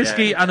words.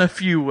 whiskey and a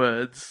few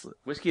words.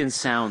 Whiskey and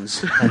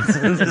sounds.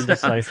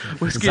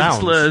 Whiskey and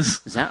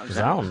slurs.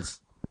 Sounds.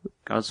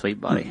 God's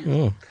sweet body.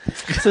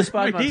 So We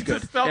Spider-Man's need to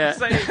good. stop Yeah.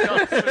 saying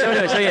God.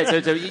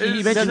 So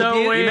you mentioned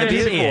so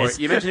weird.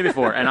 You mentioned it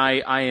before, and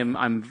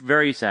I'm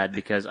very sad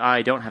because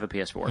I don't have a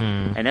PS4,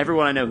 and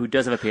everyone I know who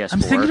does have a PS4.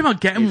 I'm thinking about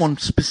getting one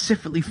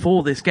specifically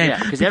for this game.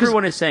 Yeah, because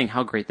everyone is saying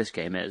how great this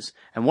game is,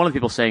 and one of the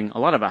people saying a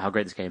lot about how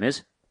great this game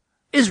is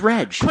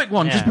Reg. Quick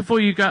one, just before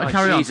you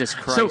carry on. Jesus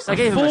Christ! So, I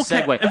gave him a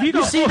 4K segue. Have you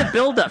got see the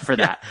build-up for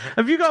that?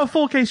 Have you got a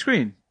 4K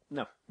screen?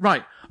 No.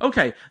 Right.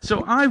 Okay.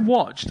 So I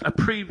watched a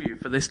preview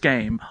for this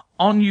game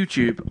on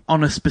YouTube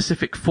on a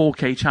specific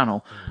 4K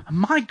channel. And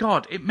my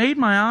God, it made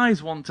my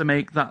eyes want to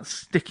make that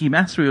sticky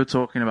mess we were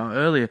talking about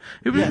earlier.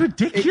 It was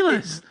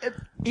ridiculous.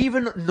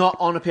 Even not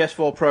on a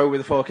PS4 Pro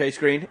with a 4K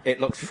screen, it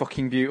looks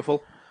fucking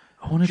beautiful.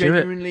 I want to do it.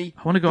 Genuinely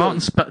I want to go out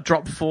and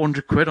drop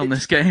 400 quid on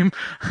this game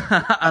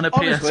and a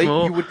Honestly,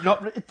 PS4. you would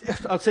not.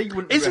 I'd say you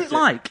wouldn't. Is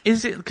regret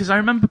it because I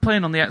remember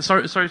playing on the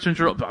sorry to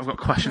interrupt, but I've got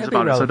questions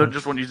about it, so I don't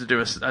just want you to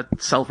do a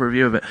self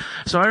review of it.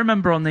 So I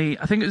remember I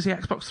think it was the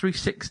Xbox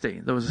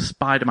 360, there was a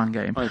Spider-Man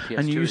game, PS2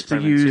 and you used to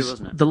Spider-Man 2, use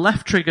wasn't it? the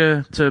left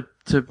trigger to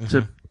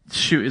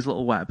shoot his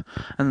little web,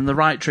 and then the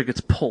right trigger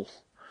to pull.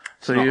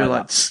 So not you're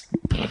like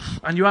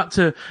and you had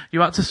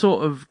to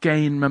sort of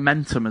gain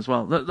momentum as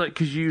well,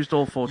 because you used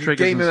all four You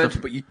triggers gain and momentum,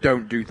 stuff. but you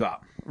don't do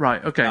that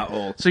Right. Okay. at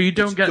all. So you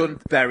don't It's get.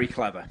 done very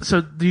clever.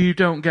 So you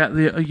don't get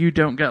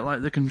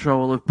like the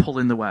control of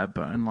pulling the web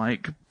and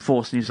like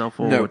forcing yourself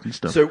forward and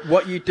stuff. So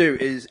what you do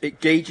is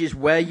it gauges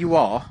where you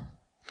are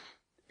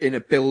in a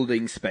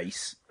building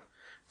space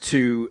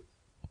to,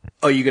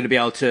 are you going to be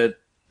able to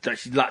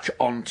actually latch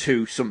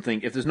onto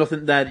something? If there's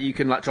nothing there that you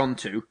can latch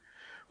onto,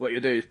 what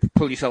you'll do is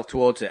pull yourself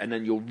towards it and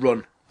then you'll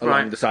run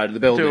along Right. the side of the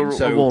building. Do a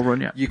So wall run,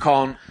 yeah. you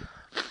can't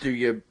do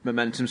your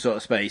momentum sort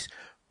of space.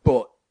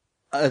 But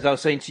as I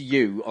was saying to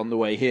you on the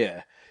way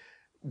here,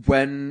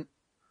 when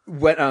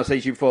I was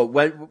saying to you before,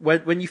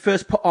 when you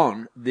first put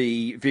on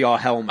the VR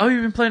helmet, Oh,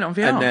 you've been playing it on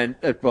VR? and then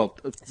It's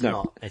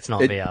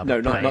not VR.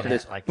 No, but not playing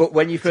this. it, like, But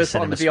when you it's a first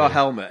put on the cinema VR screen.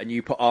 helmet and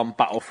you put on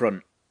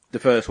Battlefront, the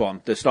first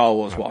one, the Star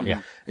Wars one,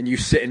 yeah. and you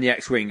sit in the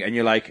X-wing and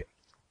you're like,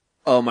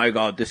 oh my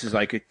God, this is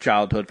like a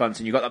childhood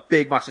fantasy. And you got that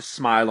big massive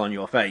smile on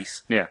your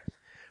face. Yeah.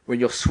 When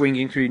you're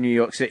swinging through New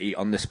York City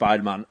on the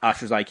Spider-Man,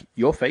 Ash was like,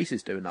 your face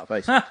is doing that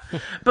face.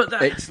 But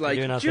It's like,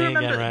 Doing our do you thing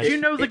remember? again, right? Do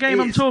you know the it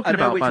game I'm is. talking I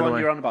know about? which By the one way,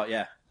 you're on about,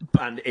 yeah.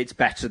 And it's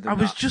better than I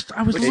was that.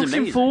 looking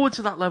amazing. forward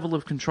to that level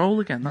of control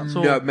again. That's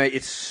all. No, mate,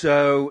 it's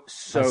so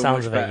By the sounds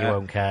much of it, you better.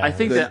 won't care. I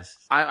think The- that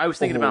I was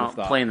thinking all about of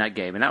that. playing that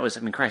game, and that was,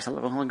 Christ, how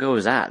long ago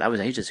was that? That was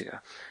ages ago.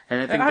 And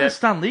I It think had a that,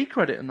 Stan Lee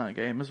credit in that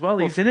game as well.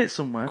 He's in it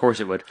somewhere. of course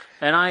it would.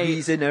 And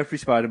He's in every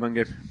Spider-Man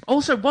game.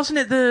 Also, wasn't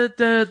it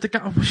the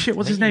guy? Oh, shit,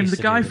 what's I his think he name? used The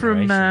to guy do the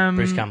from narration.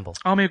 Bruce Campbell.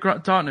 Army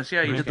of Darkness.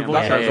 Yeah, he did the Campbell.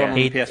 voice. That was Yeah, on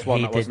He- the PS1,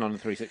 he that did- wasn't on the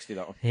 360,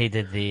 that one. He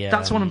did the.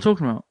 That's what I'm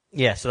talking about.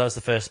 Yeah, so that was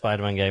the first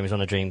Spider-Man game. It was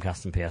on a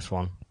Dreamcast and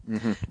PS1.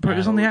 But it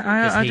was on the.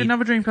 I didn't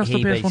have a Dreamcast or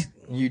PS1.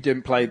 You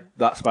didn't play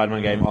that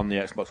Spider-Man game on the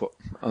Xbox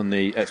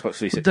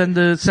 360. Then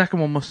the second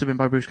one must have been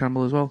by Bruce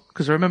Campbell as well,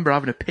 because I remember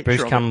having a picture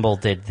Bruce of Campbell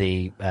did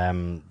the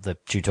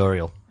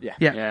tutorial. it.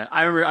 yeah,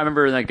 I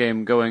remember in that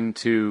game going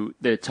to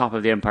the top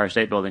of the Empire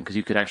State Building because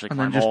you could actually And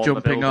climb then just all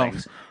jumping the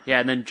buildings. Yeah,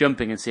 and then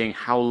jumping and seeing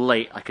how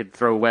late I could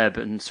throw a web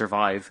and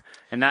survive.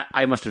 And that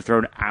I must have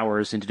thrown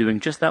hours into doing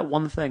just that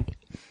one thing.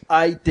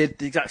 I did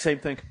the exact same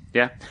thing.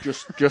 Yeah.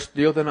 Just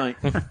the other night.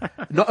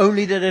 Not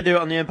only did I do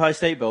it on the Empire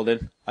State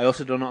Building, I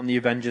also done it on the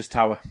Avengers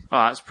Tower.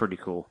 Oh, that's pretty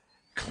cool.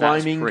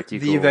 Climbing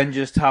the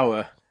Avengers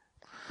Tower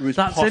was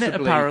That's possibly... in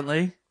it,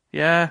 apparently.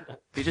 Yeah.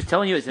 He's just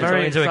telling you it's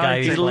Very in it.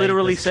 exciting. He's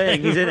literally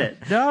saying he's in it.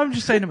 No, I'm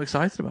just saying I'm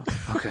excited about it.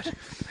 Oh, good.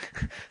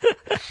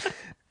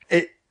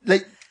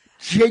 It,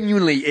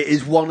 genuinely, it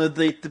is one of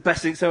the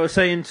best things. So I was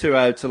saying to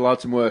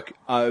lads and work,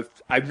 I've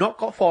not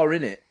got far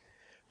in it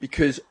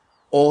because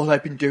all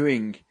I've been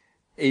doing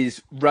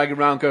is ragging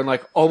around going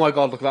like, oh my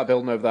god, look at that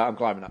building over there, I'm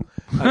climbing up.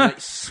 And like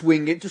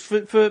swinging just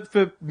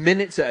for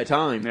minutes at a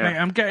time. Mate,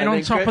 I'm getting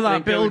on top of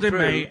that building,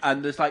 mate.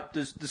 And there's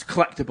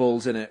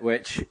collectibles in it,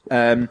 which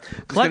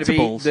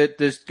Collectibles?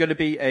 There's going to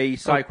be a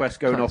side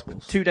quest going up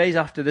 2 days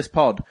after this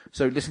pod.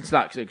 So listen to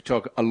that because I could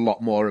talk a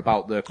lot more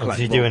about the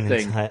collectible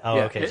thing.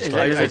 Okay. It's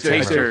a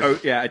taster.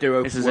 I do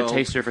open This is world a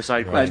taster for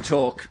side quests. and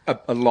talk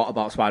a lot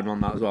about Spider-Man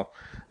on that as well.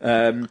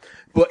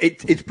 But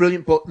it's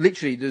brilliant. But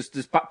literally, there's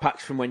backpacks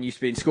from when you used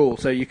to be in school,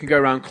 so you can go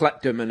around,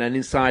 collect them, and then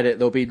inside it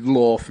there'll be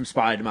lore from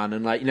Spider-Man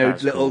and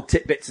That's little cool.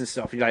 tidbits and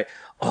stuff. And you're like,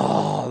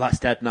 oh, that's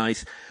dead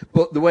nice.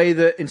 But the way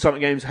that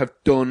Insomniac Games have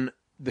done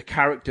the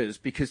characters,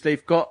 because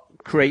they've got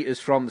creators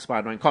from the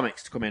Spider-Man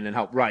comics to come in and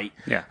help write,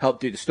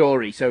 help do the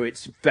story. So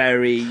it's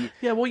very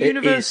What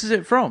universe is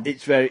it from?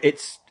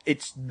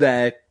 It's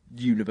their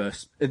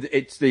universe.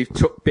 They've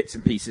took bits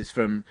and pieces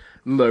from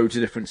loads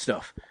of different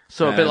stuff.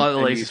 So a bit like the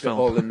and latest used it film.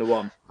 all into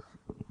one.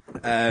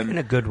 In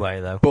a good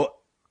way, though. But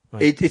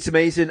it's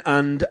amazing,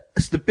 and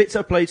the bits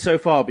I've played so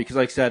far, because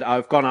like I said,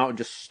 I've gone out and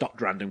just stopped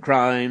random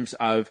crimes.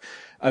 I've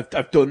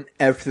done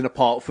everything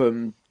apart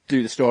from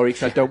do the story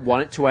because I don't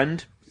want it to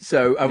end.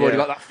 So I've already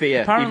got that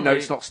fear, even though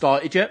it's not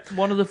started yet.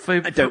 One of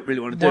the I don't really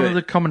want to do One it. of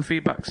the common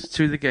feedbacks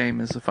to the game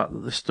is the fact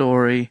that the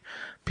story,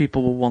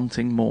 people were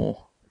wanting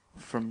more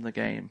from the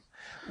game.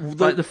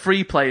 Like the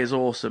free play is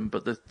awesome,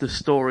 but the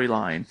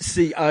storyline.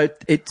 See,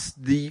 it's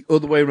the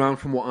other way around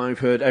from what I've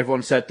heard.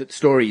 Everyone said that the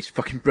story is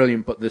fucking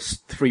brilliant, but the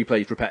free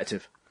play is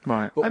repetitive.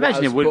 Right. But I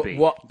imagine it would be.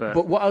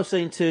 But what I was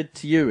saying to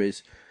you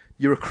is,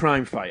 you're a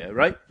crime fighter,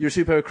 right? You're a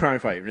superhero crime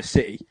fighter in a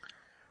city.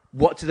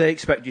 What do they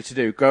expect you to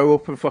do? Go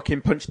up and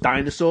fucking punch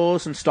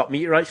dinosaurs and stop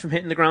meteorites from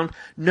hitting the ground?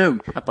 No.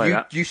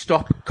 You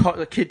stop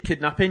kid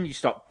kidnapping, you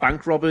stop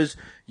bank robbers,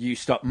 you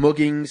stop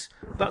muggings.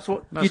 That's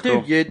what you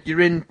do. Cool.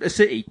 You're in a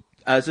city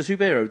as a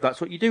superhero.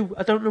 That's what you do.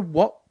 I don't know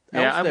what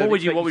else what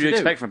would you to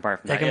expect from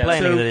apart from They're that?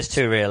 complaining that it's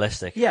too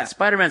realistic. Yeah.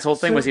 Spider-Man's whole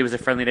thing was he was a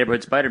friendly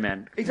neighborhood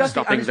Spider-Man, Exactly.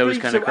 stopping And those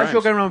it's kind brilliant. of crimes. As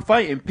you're going around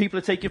fighting, people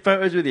are taking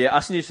photos with you,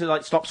 asking you to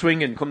like stop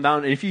swinging, come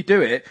down, and if you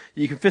do it,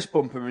 you can fist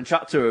bump them and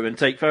chat to them and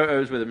take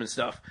photos with them and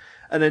stuff,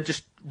 and then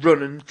just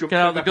run and jump Get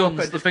out the back up guns,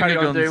 and the just finger carry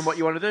on guns. doing what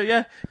you want to do.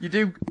 Yeah, you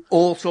do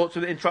all sorts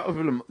of interact with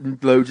them in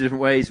loads of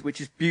different ways,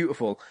 which is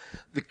beautiful.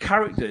 The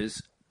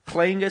characters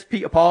playing as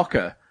Peter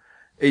Parker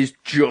is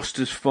just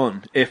as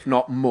fun, if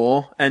not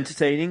more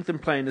entertaining than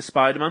playing as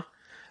Spider-Man.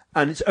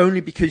 And it's only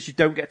because you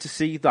don't get to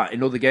see that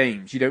in other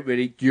games.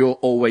 You're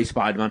always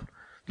Spider-Man.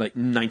 Like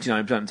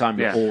 99% of the time,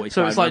 you're always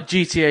So Spider-Man. it's like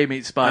GTA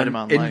meets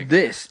Spider-Man. And in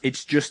this,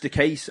 it's just a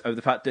case of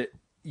the fact that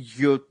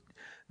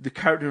the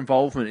character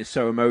involvement is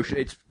so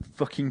emotional. It's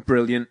fucking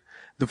brilliant.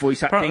 The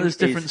voice acting Apparently there's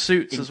different is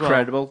suits as well,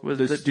 incredible. with-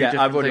 There's- that do different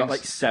I've already got things.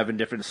 like 7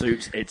 different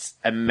suits. It's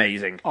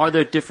amazing. Are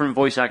there different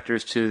voice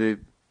actors to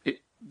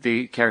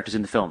the characters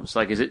in the films?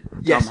 Like, is it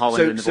Tom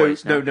Holland in the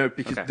voice? No,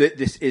 because Okay.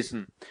 this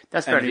isn't.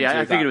 That's fair. anything Yeah, to I do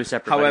with figured that. it was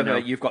separate. but I However,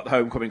 didn't know. you've got the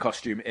homecoming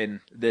costume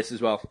in this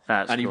as well.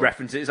 That's and he cool.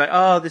 references it. He's like,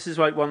 oh, this is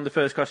like one of the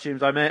first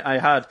costumes I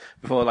had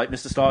before like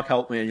Mr. Stark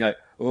helped me. And you're like,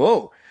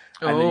 oh.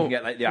 And then you can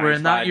get like the we're Iron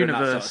in that Spider and that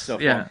sort of universe.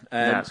 stuff Yeah. on.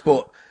 That's cool.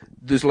 But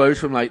there's loads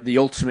from like the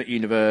Ultimate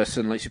Universe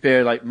and like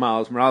superior like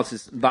Miles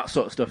Morales, that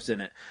sort of stuff's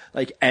in it.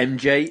 Like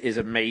MJ is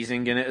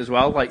amazing in it as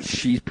well. Like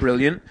she's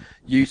brilliant.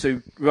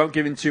 So without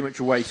giving too much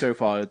away so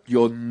far,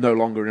 you're no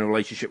longer in a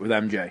relationship with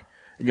MJ,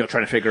 and you're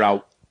trying to figure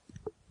out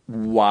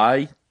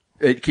why.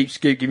 It keeps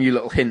giving you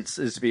little hints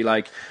as to be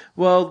like,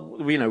 well,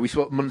 we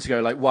split months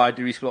ago. Like, why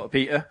did we split up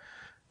Peter?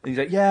 And he's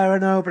like, yeah, I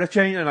know, but I've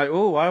changed. And I'm like,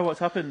 oh, why? What's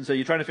happened? So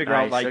you're trying to figure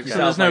out like okay. yourself.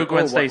 So there's no like,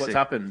 Gwen what's Stacy?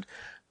 happened?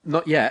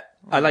 Not yet.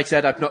 Like I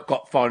said, I've not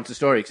got far into the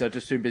story because I've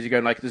just been busy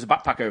going like, there's a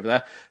backpack over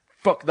there.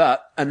 Fuck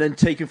that. And then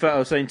taking photos, I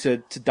was saying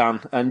to Dan,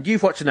 and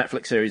you've watched a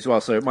Netflix series as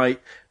well, so it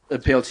might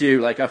appeal to you.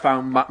 Like I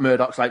found Matt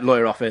Murdock's like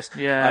lawyer office.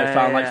 I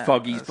found like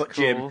Foggy's That's but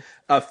cool. Jim.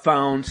 I've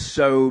found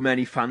so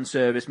many fan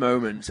service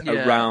moments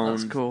around.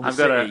 That's cool. the I've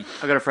got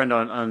city. a friend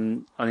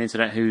on the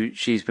internet who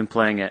she's been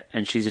playing it,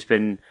 and she's just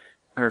been,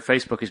 her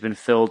Facebook has been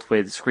filled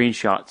with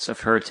screenshots of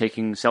her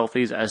taking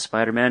selfies as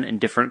Spider-Man in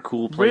different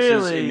cool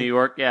places Really? in New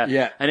York. Yeah.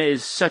 Yeah. And it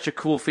is such a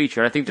cool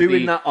feature. I think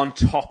Doing that on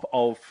top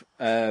of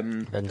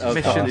Missions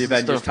the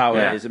Avengers stuff. Tower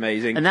Yeah. is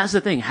amazing. And that's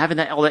the thing, having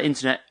all that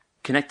internet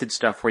connected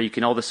stuff where you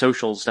can, all the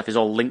social stuff is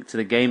all linked to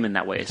the game in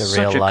that way. It's The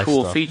such real a life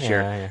cool stuff.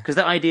 feature. Yeah. Because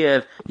the idea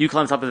of you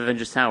climb top of the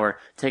Avengers Tower,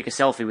 take a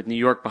selfie with New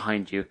York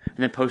behind you, and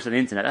then post it on the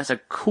internet, that's a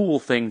cool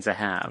thing to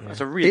have.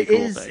 That's a really It cool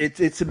is. thing.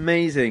 It's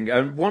amazing.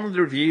 And one of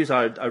the reviews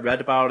I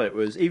read about it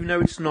was, even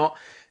though it's not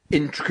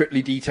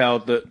intricately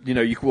detailed, that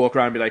you can walk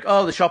around and be like,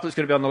 oh, the shop that's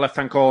going to be on the left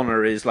hand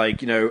corner is like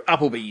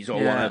Applebee's or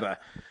whatever.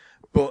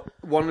 But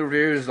one of the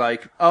reviewers was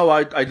like, "Oh,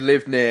 I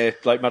live near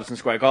like Madison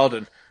Square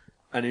Garden,"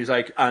 and he was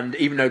like, "And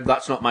even though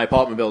that's not my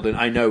apartment building,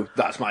 I know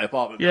that's my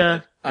apartment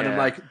building." And I'm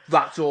like,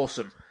 "That's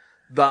awesome."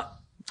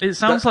 It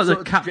sounds like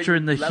they're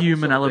capturing the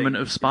human element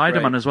of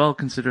Spider-Man as well,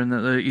 considering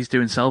that he's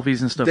doing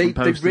selfies and stuff and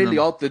posting They really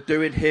them. are. They're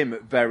doing him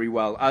very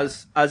well.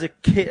 As a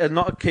kid,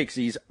 not a kid, 'cause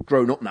he's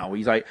grown up now.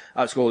 He's like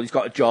at school. He's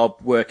got a job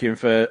working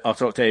for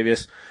Otto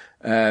Octavius.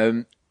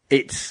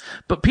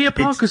 But Peter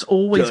Parker's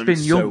always been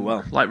young. So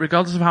well. Like,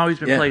 regardless of how he's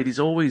been played, he's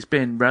always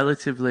been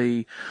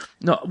relatively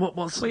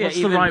what's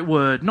the right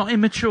word? Not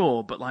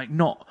immature, but like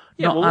not.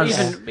 Yeah, not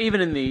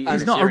even in the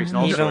not series,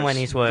 even when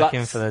he's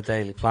working for the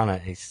Daily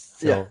Planet, he's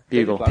still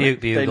Bugle. Daily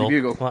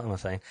Bugle. What am I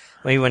saying?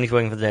 When he's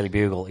working for the Daily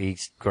Bugle,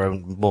 he's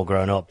more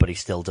grown up, but he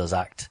still does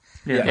act.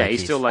 Yeah,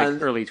 he's still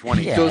like early 20s.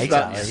 He does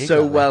that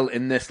so well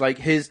in this. Like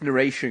his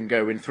narration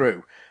going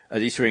through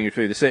as he's swinging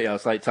through the city. I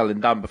was like telling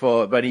Dan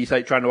before, when he's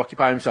like trying to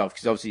occupy himself,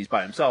 because obviously he's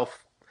by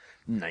himself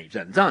 90%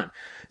 of the time.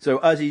 So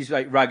as he's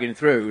like ragging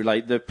through,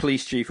 like the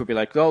police chief would be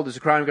like, "Oh, there's a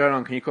crime going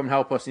on. Can you come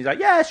help us?" And he's like,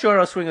 "Yeah, sure,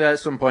 I'll swing there at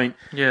some point."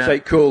 Yeah. It's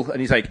like, cool.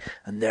 And he's like,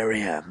 "And there I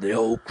am, the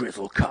old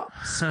grizzle cop,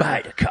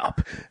 Spider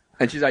Cop."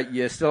 And she's like,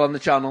 "You're still on the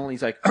channel?" And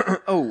he's like,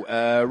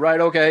 right,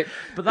 okay.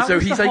 But that so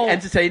was he's the like whole-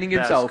 entertaining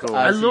himself. Cool.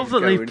 as I love he's that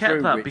they've going kept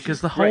through, that which because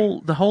is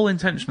the whole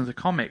intention of the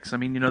comics. I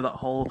mean, that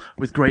whole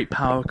with great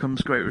power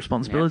comes great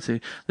responsibility. Yeah.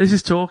 This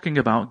is talking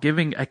about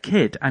giving a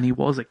kid, and he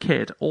was a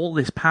kid, all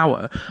this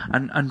power,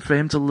 and for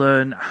him to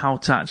learn how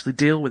to actually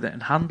deal with it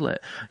and handle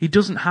it. He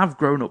doesn't have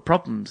grown up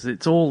problems.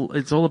 It's all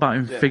about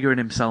him figuring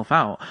himself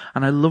out.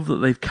 And I love that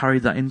they've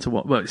carried that into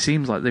it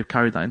seems like they've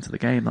carried that into the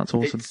game. That's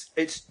awesome.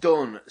 It's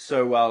done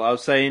so well. I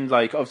was saying,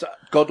 like,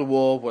 God of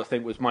War, I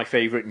think, was my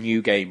favourite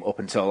new game up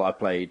until I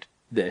played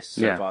this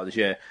so far this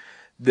year.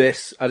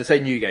 I'd say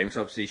new games,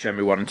 obviously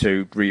Shenmue 1 and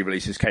 2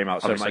 re-releases came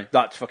out, so I'm like,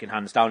 that's fucking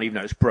hands down, even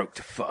though it's broke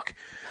to fuck.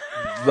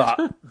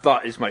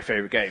 That is my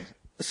favourite game.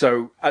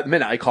 So at the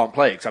minute I can't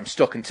play it because I'm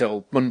stuck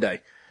until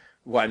Monday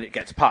when it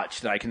gets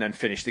patched and I can then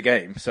finish the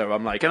game. So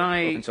I'm like, up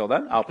until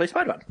then, I'll play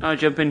Spider-Man. I'll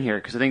jump in here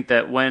because I think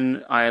that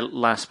when I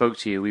last spoke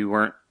to you, we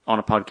weren't on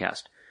a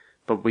podcast,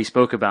 but we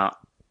spoke about,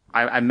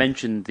 I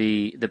mentioned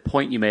the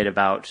point you made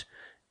about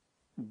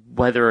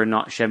whether or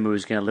not Shenmue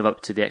was going to live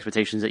up to the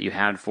expectations that you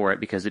had for it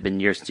because it'd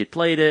been years since you'd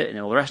played it and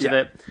all the rest of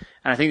it.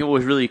 And I think what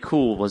was really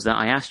cool was that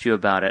I asked you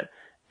about it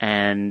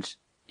and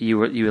you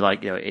were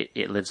like,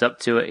 it lives up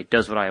to it. It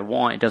does what I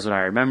want. It does what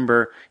I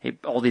remember.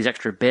 All these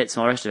extra bits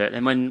and all the rest of it.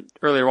 And when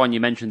earlier on you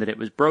mentioned that it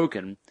was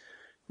broken,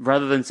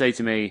 rather than say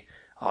to me,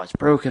 "Oh, it's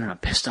broken and I'm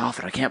pissed off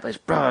and I can't play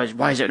this.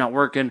 Why is it not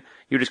working?"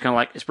 You're just kind of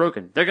like, "It's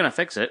broken. They're going to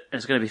fix it and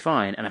it's going to be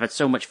fine. And I've had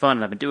so much fun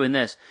and I've been doing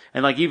this."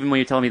 And like, even when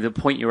you're telling me the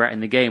point you're at in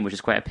the game, which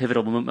is quite a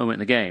pivotal moment in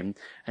the game,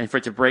 and for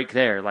it to break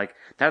there, like,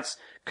 that's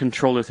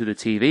controller through the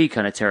TV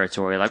kind of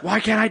territory. Like, why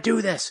can't I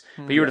do this?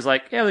 But you were just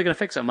like, "Yeah, they're going to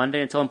fix it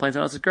Monday and tell them playing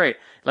something else is great."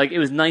 Like, it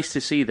was nice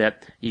to see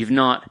that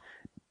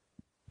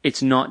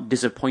it's not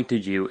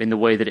disappointed you in the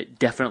way that it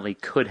definitely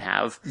could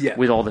have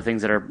with all the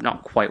things that are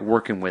not quite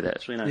working with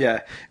it. So,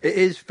 Yeah, it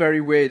is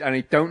very weird, and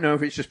I don't know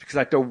if it's just because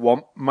I don't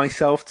want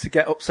myself to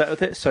get upset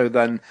with it, so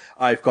then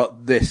I've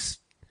got this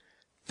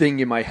thing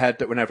in my head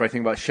that whenever I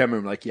think about Shenmue,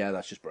 I'm like, yeah,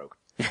 that's just broke.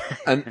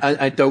 and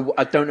I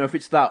don't know if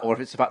it's that, or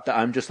if it's the fact that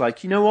I'm just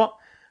like, you know what?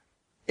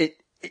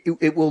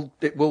 It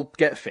will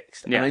get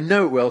fixed. Yeah. And I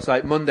know it will. So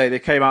like Monday they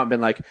came out and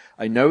been like,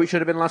 "I know it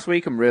should have been last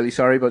week. I'm really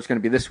sorry, but it's going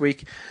to be this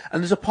week."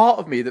 And there's a part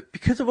of me that,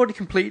 because I've already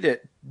completed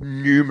it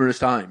numerous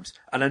times,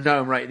 and I know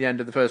I'm right at the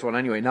end of the first one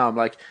anyway, now I'm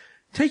like,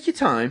 take your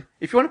time.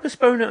 If you want to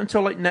postpone it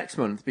until like next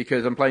month,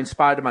 because I'm playing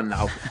Spider-Man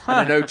now, and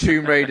I know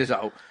Tomb Raider's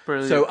out.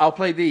 Brilliant. So I'll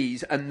play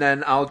these, and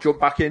then I'll jump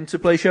back in to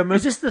play Shenmue.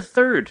 Is this the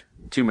third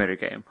Tomb Raider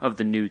game of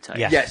the new type?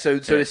 Yes. Yeah, so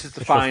this is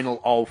the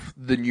final of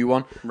the new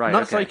one. Right, And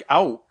that's okay. like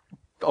out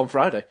on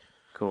Friday.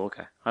 Cool,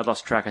 okay. I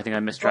lost track. I think I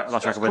lost track of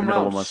where the Come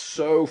middle out one was.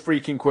 so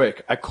freaking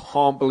quick. I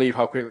can't believe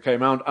how quick it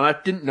came out. And I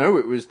didn't know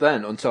it was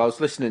then until I was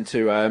listening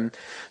to,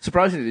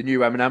 surprisingly, the new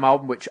Eminem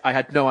album, which I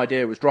had no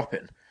idea was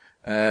dropping.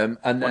 And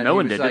then no he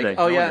one was did, like, did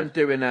they? "Oh No yeah,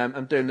 one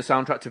I'm doing the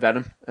soundtrack to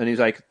Venom." And he was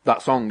like,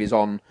 "That song is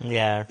on."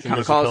 Yeah, Kamikaze.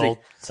 musical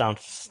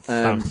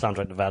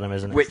soundtrack to Venom,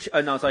 isn't it?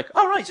 And I was like,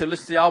 "All right, so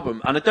listen to the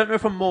album." And I don't know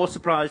if I'm more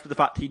surprised with the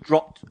fact he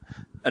dropped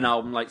an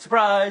album like,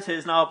 surprise,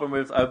 here's an album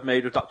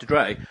made with Dr.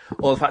 Dre,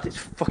 or the fact it's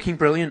fucking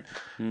brilliant.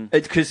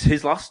 It's because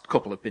his last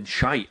couple have been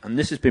shite, and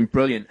this has been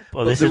brilliant.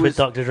 Well, this is with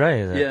Dr. Dre,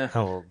 is it? Yeah,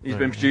 Oh, well, he's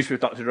been produced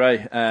with Dr.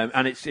 Dre,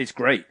 and it's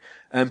great.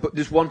 But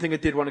there's one thing I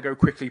did want to go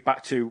quickly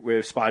back to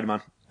with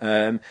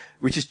Spider-Man,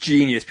 which is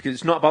genius, because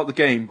it's not about the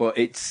game, but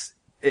it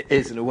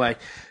is in a way.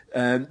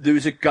 There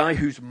was a guy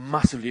who's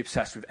massively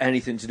obsessed with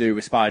anything to do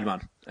with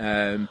Spider-Man,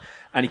 and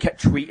he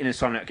kept tweeting his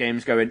Sonic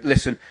games going,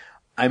 "Listen,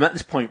 I'm at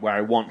this point where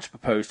I want to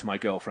propose to my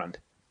girlfriend."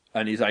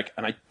 And he's like,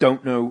 "And I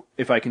don't know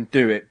if I can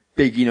do it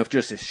big enough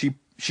justice.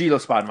 She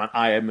loves Spider-Man.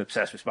 I am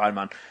obsessed with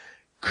Spider-Man.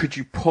 Could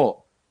you put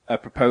a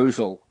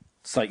proposal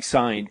like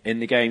sign in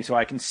the game so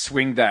I can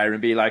swing there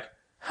and be like,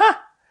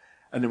 ha!"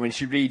 And then when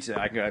she reads it,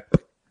 I can go,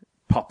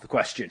 pop the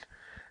question.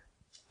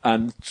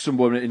 and some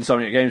woman at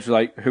Insomniac Games was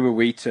like, who are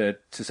we to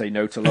say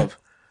no to love?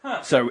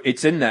 So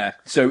it's in there.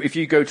 So if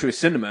you go to a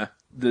cinema,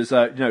 there's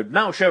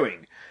now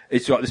showing,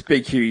 it's got this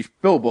big huge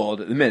billboard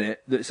at the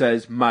minute that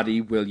says,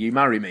 Maddie, will you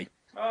marry me?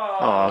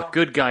 Oh,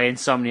 good guy,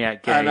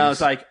 Insomniac Games. And I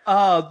was like,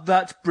 oh,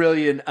 that's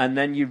brilliant. And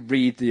then you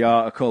read the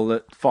article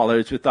that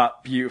follows with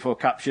that beautiful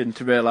caption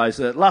to realise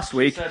that last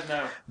week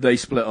they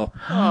split up.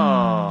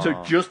 Oh.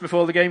 So just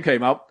before the game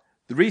came out,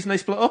 the reason they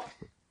split up,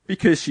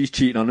 because she's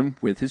cheating on him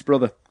with his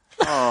brother.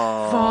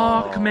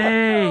 Fuck me.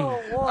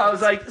 I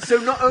was like, so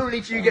not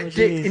only do you get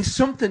dicked in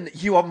something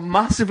that you are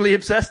massively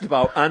obsessed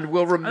about and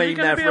will remain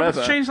there be forever.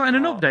 Able to change that in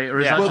an update, or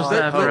is that just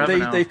there forever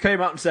now? They came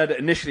out and said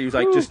initially, he was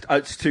like, just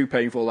it's too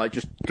painful, like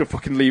just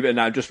fucking leave it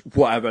now, just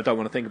whatever, I don't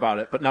want to think about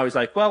it. But now he's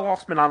like, well, I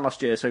lost Milan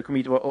last year, so can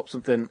we do up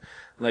something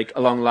like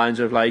along the lines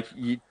of like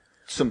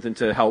something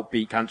to help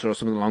beat cancer or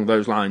something along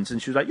those lines?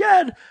 And she was like,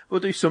 yeah, we'll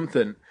do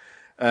something.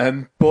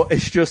 But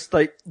it's just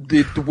like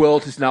the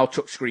world has now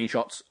took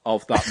screenshots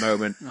of that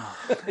moment.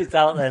 It's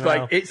out there now.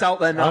 Like, it's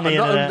out there now. On the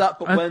internet.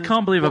 I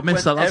can't believe I've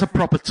missed that. That's a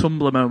proper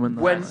Tumblr moment.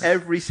 When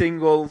every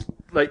single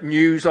like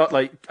news,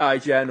 like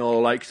IGN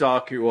or like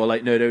Zaku or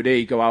like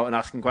NerdOD go out and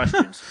asking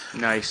questions.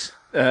 Nice.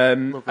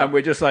 And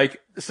we're just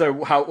like,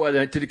 so how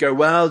did it go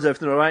well? Is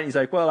everything all right? And he's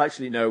like, well,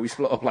 actually, no, we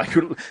split up like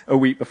a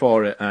week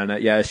before it,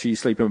 and yeah,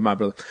 she's sleeping with my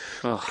brother.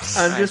 Oh,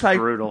 and just like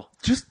brutal.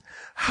 Just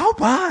how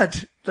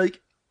bad?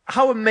 Like.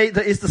 How amazing,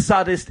 that is the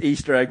saddest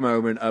Easter egg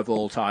moment of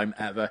all time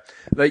ever.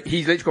 Like,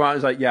 he's literally come out and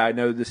was like, yeah, I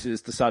know this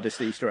is the saddest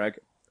Easter egg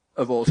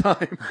of all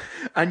time.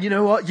 And you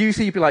know what?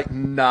 Usually you'd be like,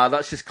 nah,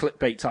 that's just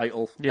clickbait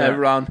title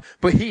around.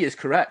 But he is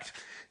correct.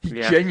 He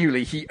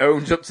genuinely, he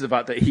owns up to the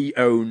fact that he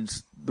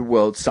owns the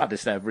world's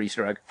saddest ever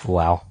Easter egg.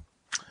 Wow.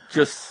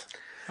 Just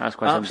that's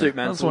quite absolute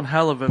mental. That's one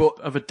hell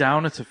of a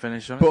downer to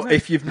finish on. But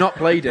if you've not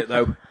played it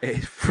though, it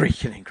is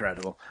freaking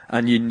incredible,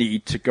 and you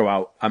need to go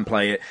out and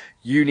play it.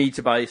 You need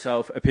to buy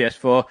yourself a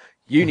PS4.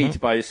 You need to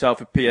buy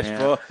yourself a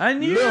PS4.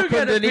 And you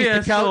get a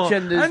PS4.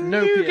 And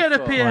you get a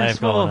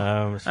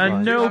PS4.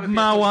 And no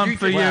Mawan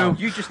for you.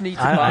 You just need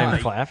to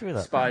I'm quite happy with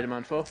that.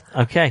 Spider-Man 4.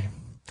 Okay.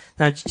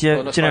 Now, do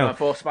you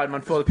know,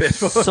 Spider-Man 4, the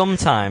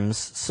PS4.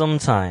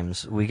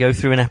 Sometimes we go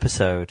through an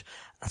episode,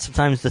 and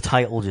sometimes the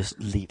title just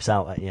leaps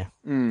out at you.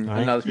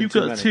 Right? You've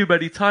got too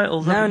many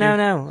titles.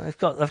 No. I've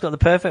got the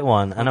perfect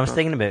one, and I was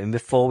thinking about it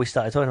before we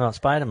started talking about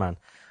Spider-Man.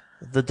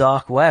 The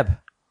Dark Web.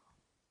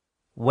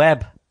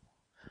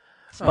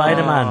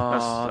 Spider-Man.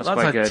 That's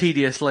a good.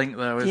 Tedious link,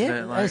 though, isn't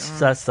it? Like,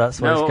 that's what it's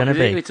going to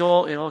be. It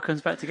all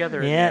comes back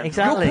together. Yeah,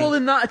 exactly. You're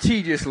calling that a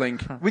tedious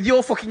link with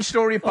your fucking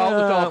story about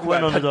the dark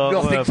web. On the dark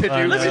nothing web. to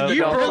do. Listen,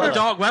 you brought the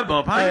dark web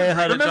up.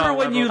 Remember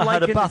when you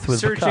likened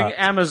searching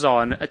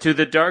Amazon to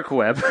the dark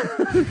web?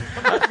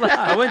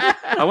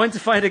 I went to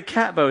find a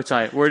cat bow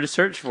tie. Where to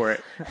search for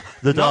it?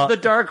 Not the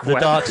dark web.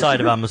 The dark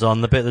side of Amazon,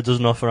 the bit that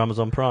doesn't offer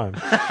Amazon Prime.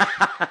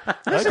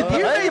 Listen,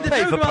 you made the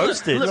joke about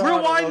postage.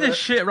 Rewind this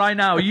shit right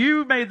now.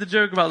 You made the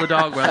joke about the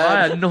dark web.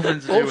 I had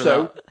nothing to do with that.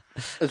 Also,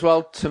 as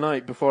well,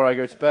 tonight, before I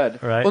go to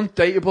bed, right.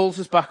 Undateables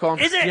is back on.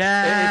 Is it?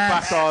 Yes! It is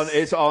back on.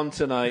 It's on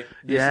tonight.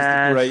 This is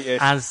the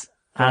greatest.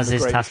 As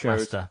is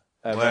Taskmaster.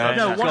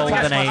 No. One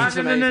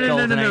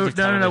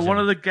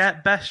of the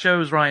best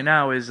shows right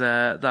now is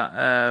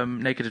that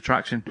Naked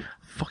Attraction.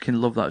 Fucking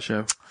love that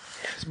show.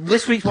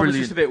 This week's one was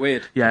just a bit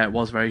weird. Yeah, it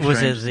was very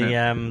strange. Was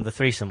it the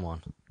threesome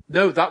one?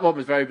 No, that one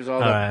was very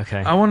bizarre. All right, okay.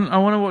 I want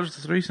to watch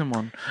the threesome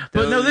one.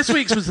 But no, this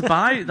week's was the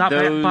bi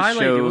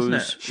lady, wasn't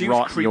it? She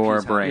rot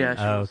your brain.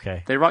 Yeah,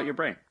 okay. They rot your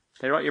brain.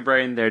 They rot your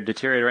brain. They're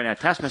deteriorating right now.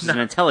 Taskmaster's an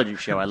intelligent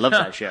show. I love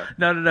that show.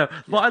 No.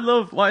 What I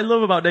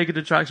love about Naked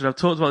Attraction, I've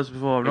talked about this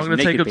before, I'm not going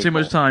to take up too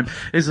much time,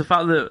 is the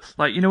fact that,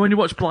 like, you know when you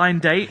watch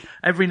Blind Date,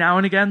 every now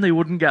and again they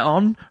wouldn't get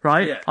on,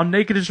 right? Yeah. On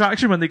Naked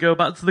Attraction, when they go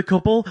back to the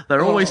couple,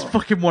 they're always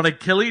fucking want to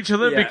kill each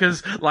other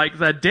because, like,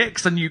 they're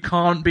dicks and you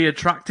can't be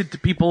attracted to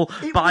people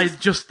by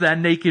just their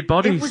naked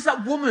bodies. It was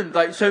that woman,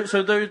 like,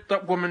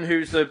 that woman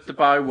who's the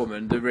bi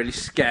woman, the really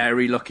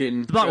scary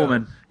looking... The black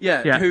woman.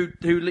 Yeah, who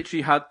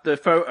literally had the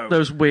photo.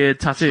 Those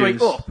weird tattoos.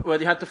 Straight up, where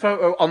they had the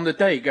photo on the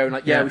date going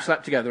like, we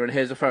slept together and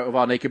here's a photo of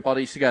our naked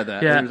bodies together.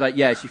 Yeah. And he was like,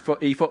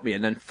 he fucked me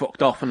and then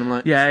fucked off. And I'm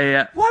like,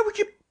 yeah. Why would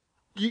you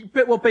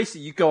well,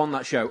 basically, you go on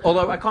that show.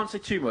 Although I can't say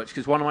too much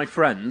because one of my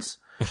friends...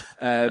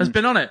 has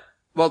been on it.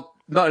 Well...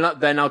 No,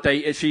 they're now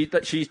dating.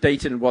 She's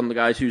dating one of the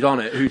guys who's on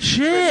it. Who's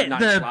shit,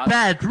 nice the lad.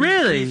 bed,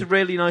 really? He's a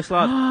really nice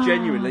lad.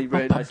 Genuinely,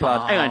 really nice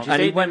lad. Hang on,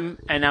 and he went,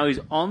 and now he's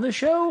on the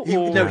show? He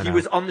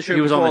was on the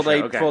show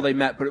before they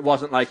met, but it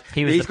wasn't like,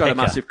 he's got a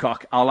massive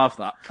cock, I'll have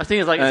that. I think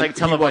it's like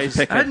televised.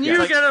 And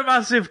you get a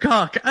massive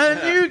cock,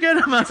 you get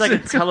a massive cock. It's like a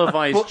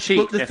televised cheat,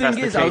 but the thing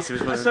is,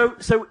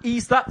 so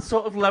he's that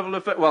sort of level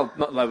of, well,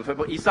 not level of it,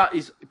 but he's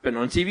been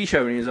on a TV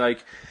show and he's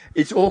like,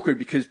 it's awkward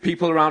because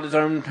people around his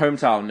own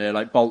hometown near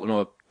like Bolton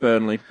or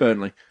Burnley or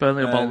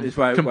Bolton, is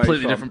where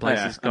completely different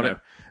places. Yeah, got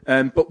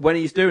it. But when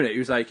he's doing it, he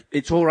was like,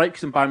 "It's all right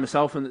because I'm by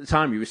myself." And at the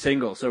time, he was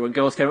single. So when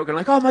girls came up, going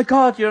like, "Oh my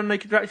god, you're on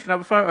Naked Attraction, can I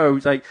have a photo?"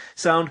 He's like,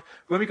 "Sound."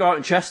 When we go out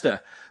in Chester,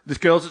 there's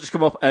girls that just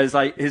come up as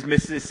like his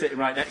missus is sitting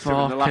right next to him,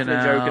 and they're laughing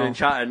and joking and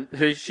chatting.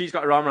 She's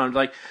got her arm around,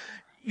 like,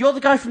 you're the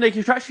guy from Naked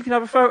Attraction, you can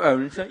have a photo.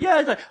 And he's like, yeah.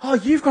 He's like, oh,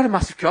 you've got a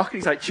massive cock.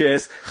 And he's like,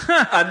 cheers.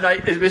 And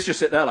like, it's just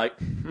sit there like,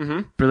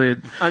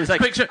 Brilliant. And it's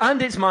like,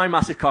 and it's my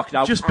massive cock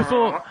now.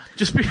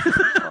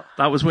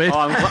 That was weird.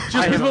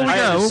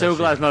 I'm so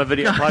glad it's not a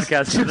video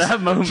podcast at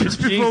that moment.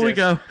 Just before we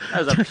go,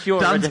 that was a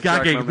pure Dan's Reg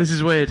gagging. moment. This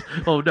is weird.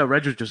 Oh no,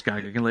 Reg was just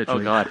gagging,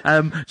 literally. Oh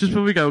God. Just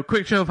before we go,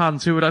 quick show of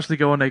hands, who would actually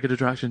go on Naked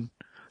Attraction?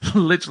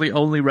 Literally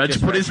only Reg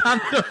put his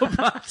hand up.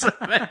 That's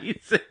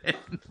amazing.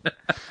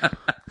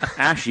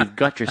 Ash, you've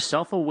got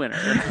yourself a winner.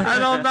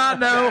 And on that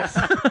note,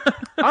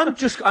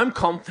 I'm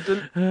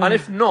confident. And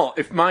if not,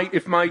 if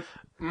my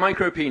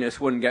micro penis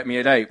wouldn't get me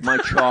a date, my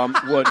charm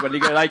would. When you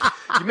go like,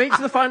 you make it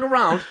to the final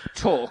round,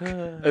 talk,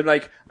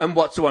 and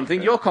what's the one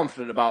thing you're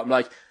confident about? I'm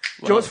like, do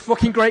you know what's a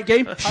fucking great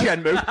game?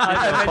 Shenmue.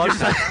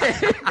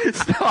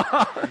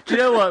 Do you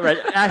know what, Reg?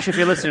 Ash, if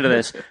you're listening to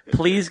this,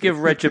 please give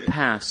Reg a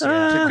pass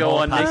to go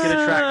on Naked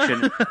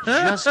Attraction,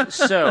 just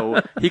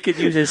so he could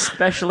use his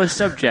specialist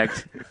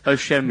subject of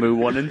Shenmue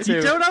 1 and 2.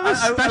 you don't have a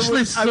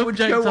specialist I would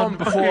subject go on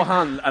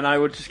beforehand, and I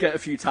would just get a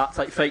few tats,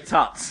 like fake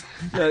tats,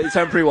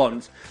 temporary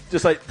ones.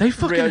 Just like They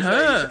fucking Rio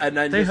hurt. stage, and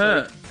then They just,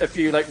 hurt. like, a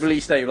few like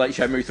release date of like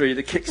Shenmue 3,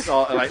 the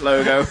Kickstarter like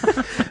logo,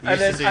 and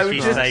then I would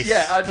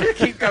I'd just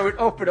keep going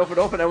up and up and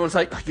up, and everyone's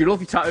like, oh, "You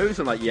love your tattoos?"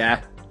 I'm like,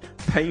 "Yeah,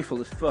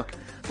 painful as fuck,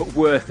 but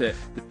worth it.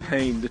 The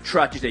pain, the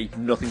tragedy,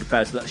 nothing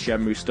compares to that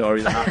Shenmue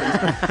story that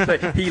happened.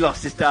 Like, he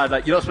lost his dad.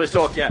 Like, you're not supposed to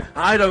talk yet.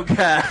 I don't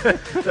care.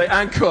 Like,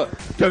 and cut.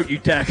 Don't you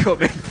dare cut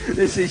me.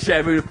 This is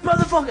Shenmue,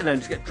 motherfucker. And then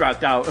just get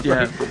dragged out.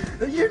 Yeah.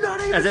 Like, you're not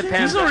even. As it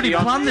pans He's already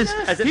up planned this.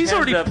 As it He's pans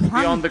already up planned.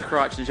 beyond the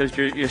crotch and shows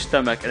your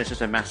stomach, and it's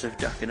just a massive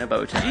duck in a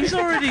bow tie. He's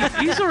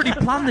already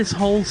planned this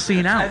whole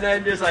scene out. And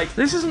then just like,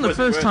 This isn't the was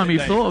it first worth time it,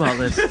 you've mate? thought about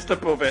this, Just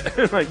above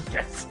it. Like,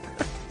 yes.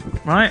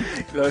 right?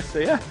 So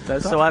yeah,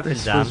 there's So I've been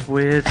This Dan. was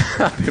weird.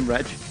 that. I've been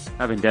Reg.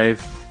 I've been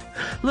Dave.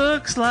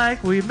 Looks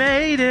like we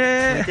made We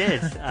it.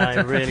 did. I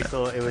really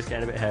thought it was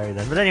getting a bit hairy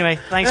then. But anyway,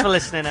 thanks for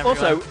listening, everyone.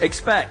 Also,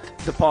 expect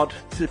the pod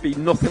to be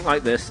nothing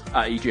like this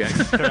at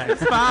EGX.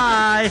 correct.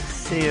 Bye.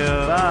 See you.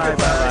 Bye,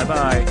 bye,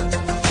 bye, bye.